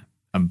were there.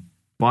 And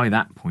by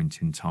that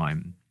point in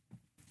time,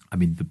 I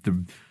mean,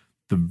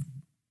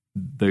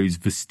 those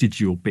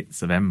vestigial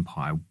bits of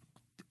empire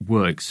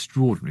were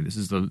extraordinary. This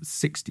is the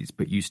 60s,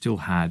 but you still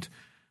had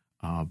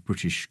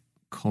British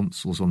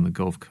consuls on the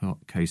Gulf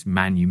Coast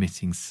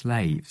manumitting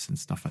slaves and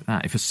stuff like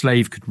that. If a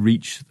slave could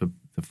reach the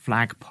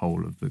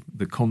flagpole of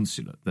the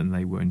consulate, then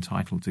they were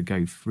entitled to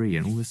go free,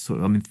 and all this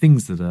sort of,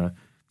 things that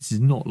this is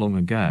not long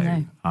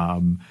ago.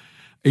 No.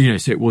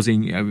 So it was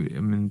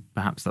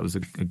perhaps that was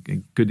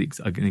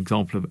an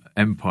example of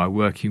empire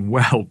working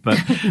well, but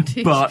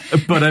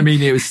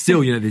it was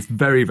still, this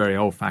very, very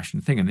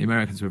old-fashioned thing, and the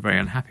Americans were very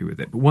unhappy with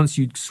it. But once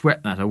you'd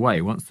swept that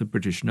away, once the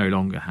British no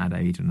longer had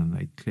Aden and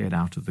they cleared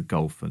out of the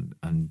Gulf and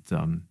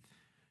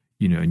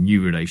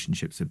new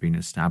relationships had been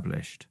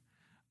established.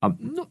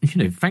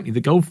 Frankly,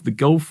 the Gulf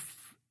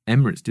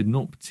Emirates did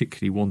not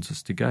particularly want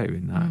us to go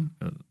in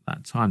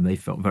that time. They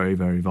felt very,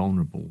 very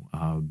vulnerable,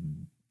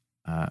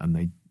 and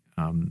they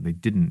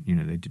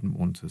didn't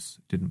want us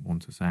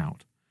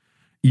out.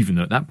 Even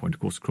though at that point, of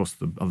course, across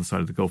the other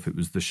side of the Gulf, it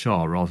was the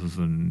Shah rather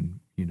than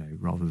the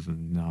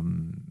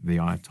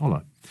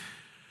Ayatollah.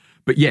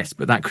 But yes,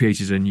 that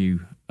created a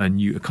new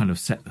kind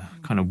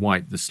of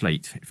wiped the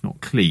slate, if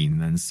not clean,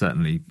 then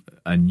certainly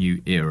a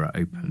new era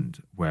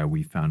opened where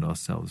we found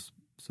ourselves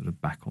sort of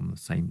back on the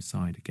same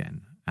side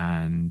again.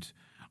 And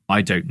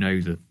I don't know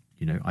the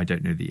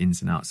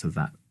ins and outs of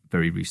that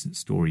very recent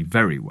story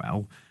very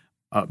well.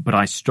 But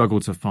I struggle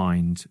to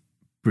find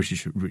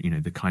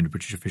the kind of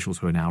British officials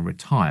who are now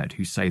retired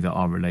who say that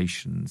our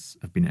relations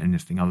have been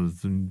anything other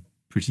than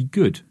pretty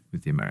good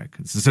with the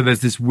Americans. So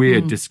there's this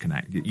weird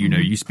disconnect.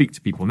 You speak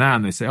to people now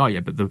and they say, oh yeah,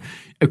 but the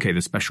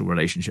special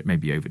relationship may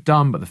be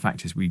overdone, but the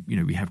fact is we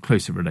have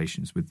closer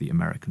relations with the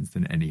Americans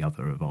than any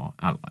other of our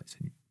allies.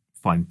 And you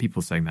find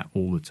people saying that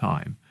all the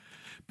time.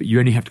 But you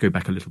only have to go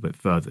back a little bit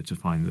further to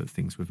find that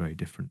things were very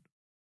different.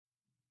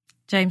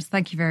 James,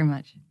 thank you very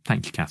much.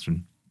 Thank you,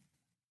 Catherine.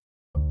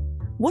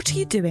 What are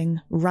you doing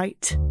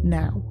right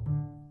now?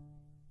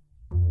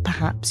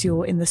 Perhaps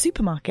you're in the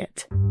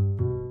supermarket.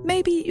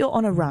 Maybe you're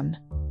on a run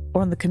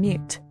or on the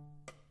commute.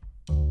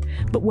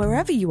 But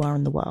wherever you are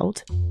in the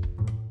world,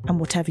 and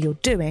whatever you're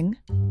doing,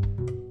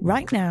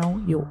 right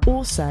now you're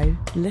also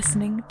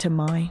listening to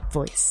my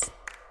voice.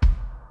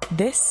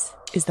 This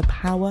is the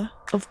power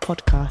of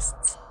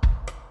podcasts.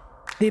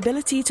 The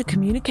ability to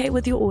communicate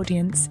with your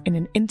audience in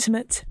an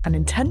intimate and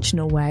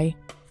intentional way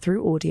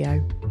through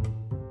audio.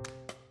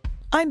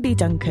 I'm Bea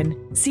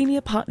Duncan,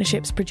 Senior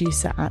Partnerships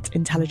Producer at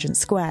Intelligence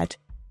Squared.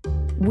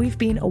 We've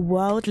been a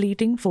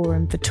world-leading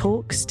forum for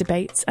talks,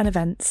 debates and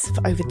events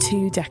for over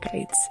 2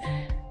 decades.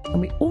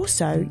 And we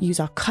also use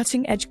our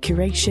cutting-edge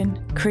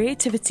curation,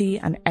 creativity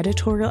and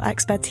editorial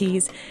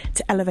expertise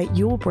to elevate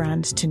your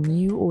brand to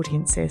new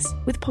audiences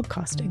with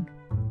podcasting.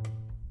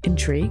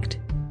 Intrigued?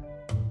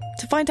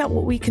 To find out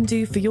what we can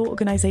do for your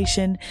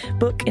organisation,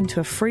 book into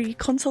a free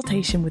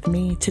consultation with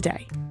me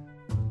today.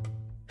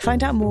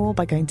 Find out more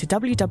by going to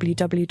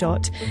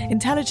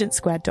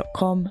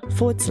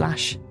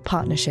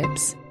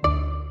www.intelligencesquared.com/partnerships.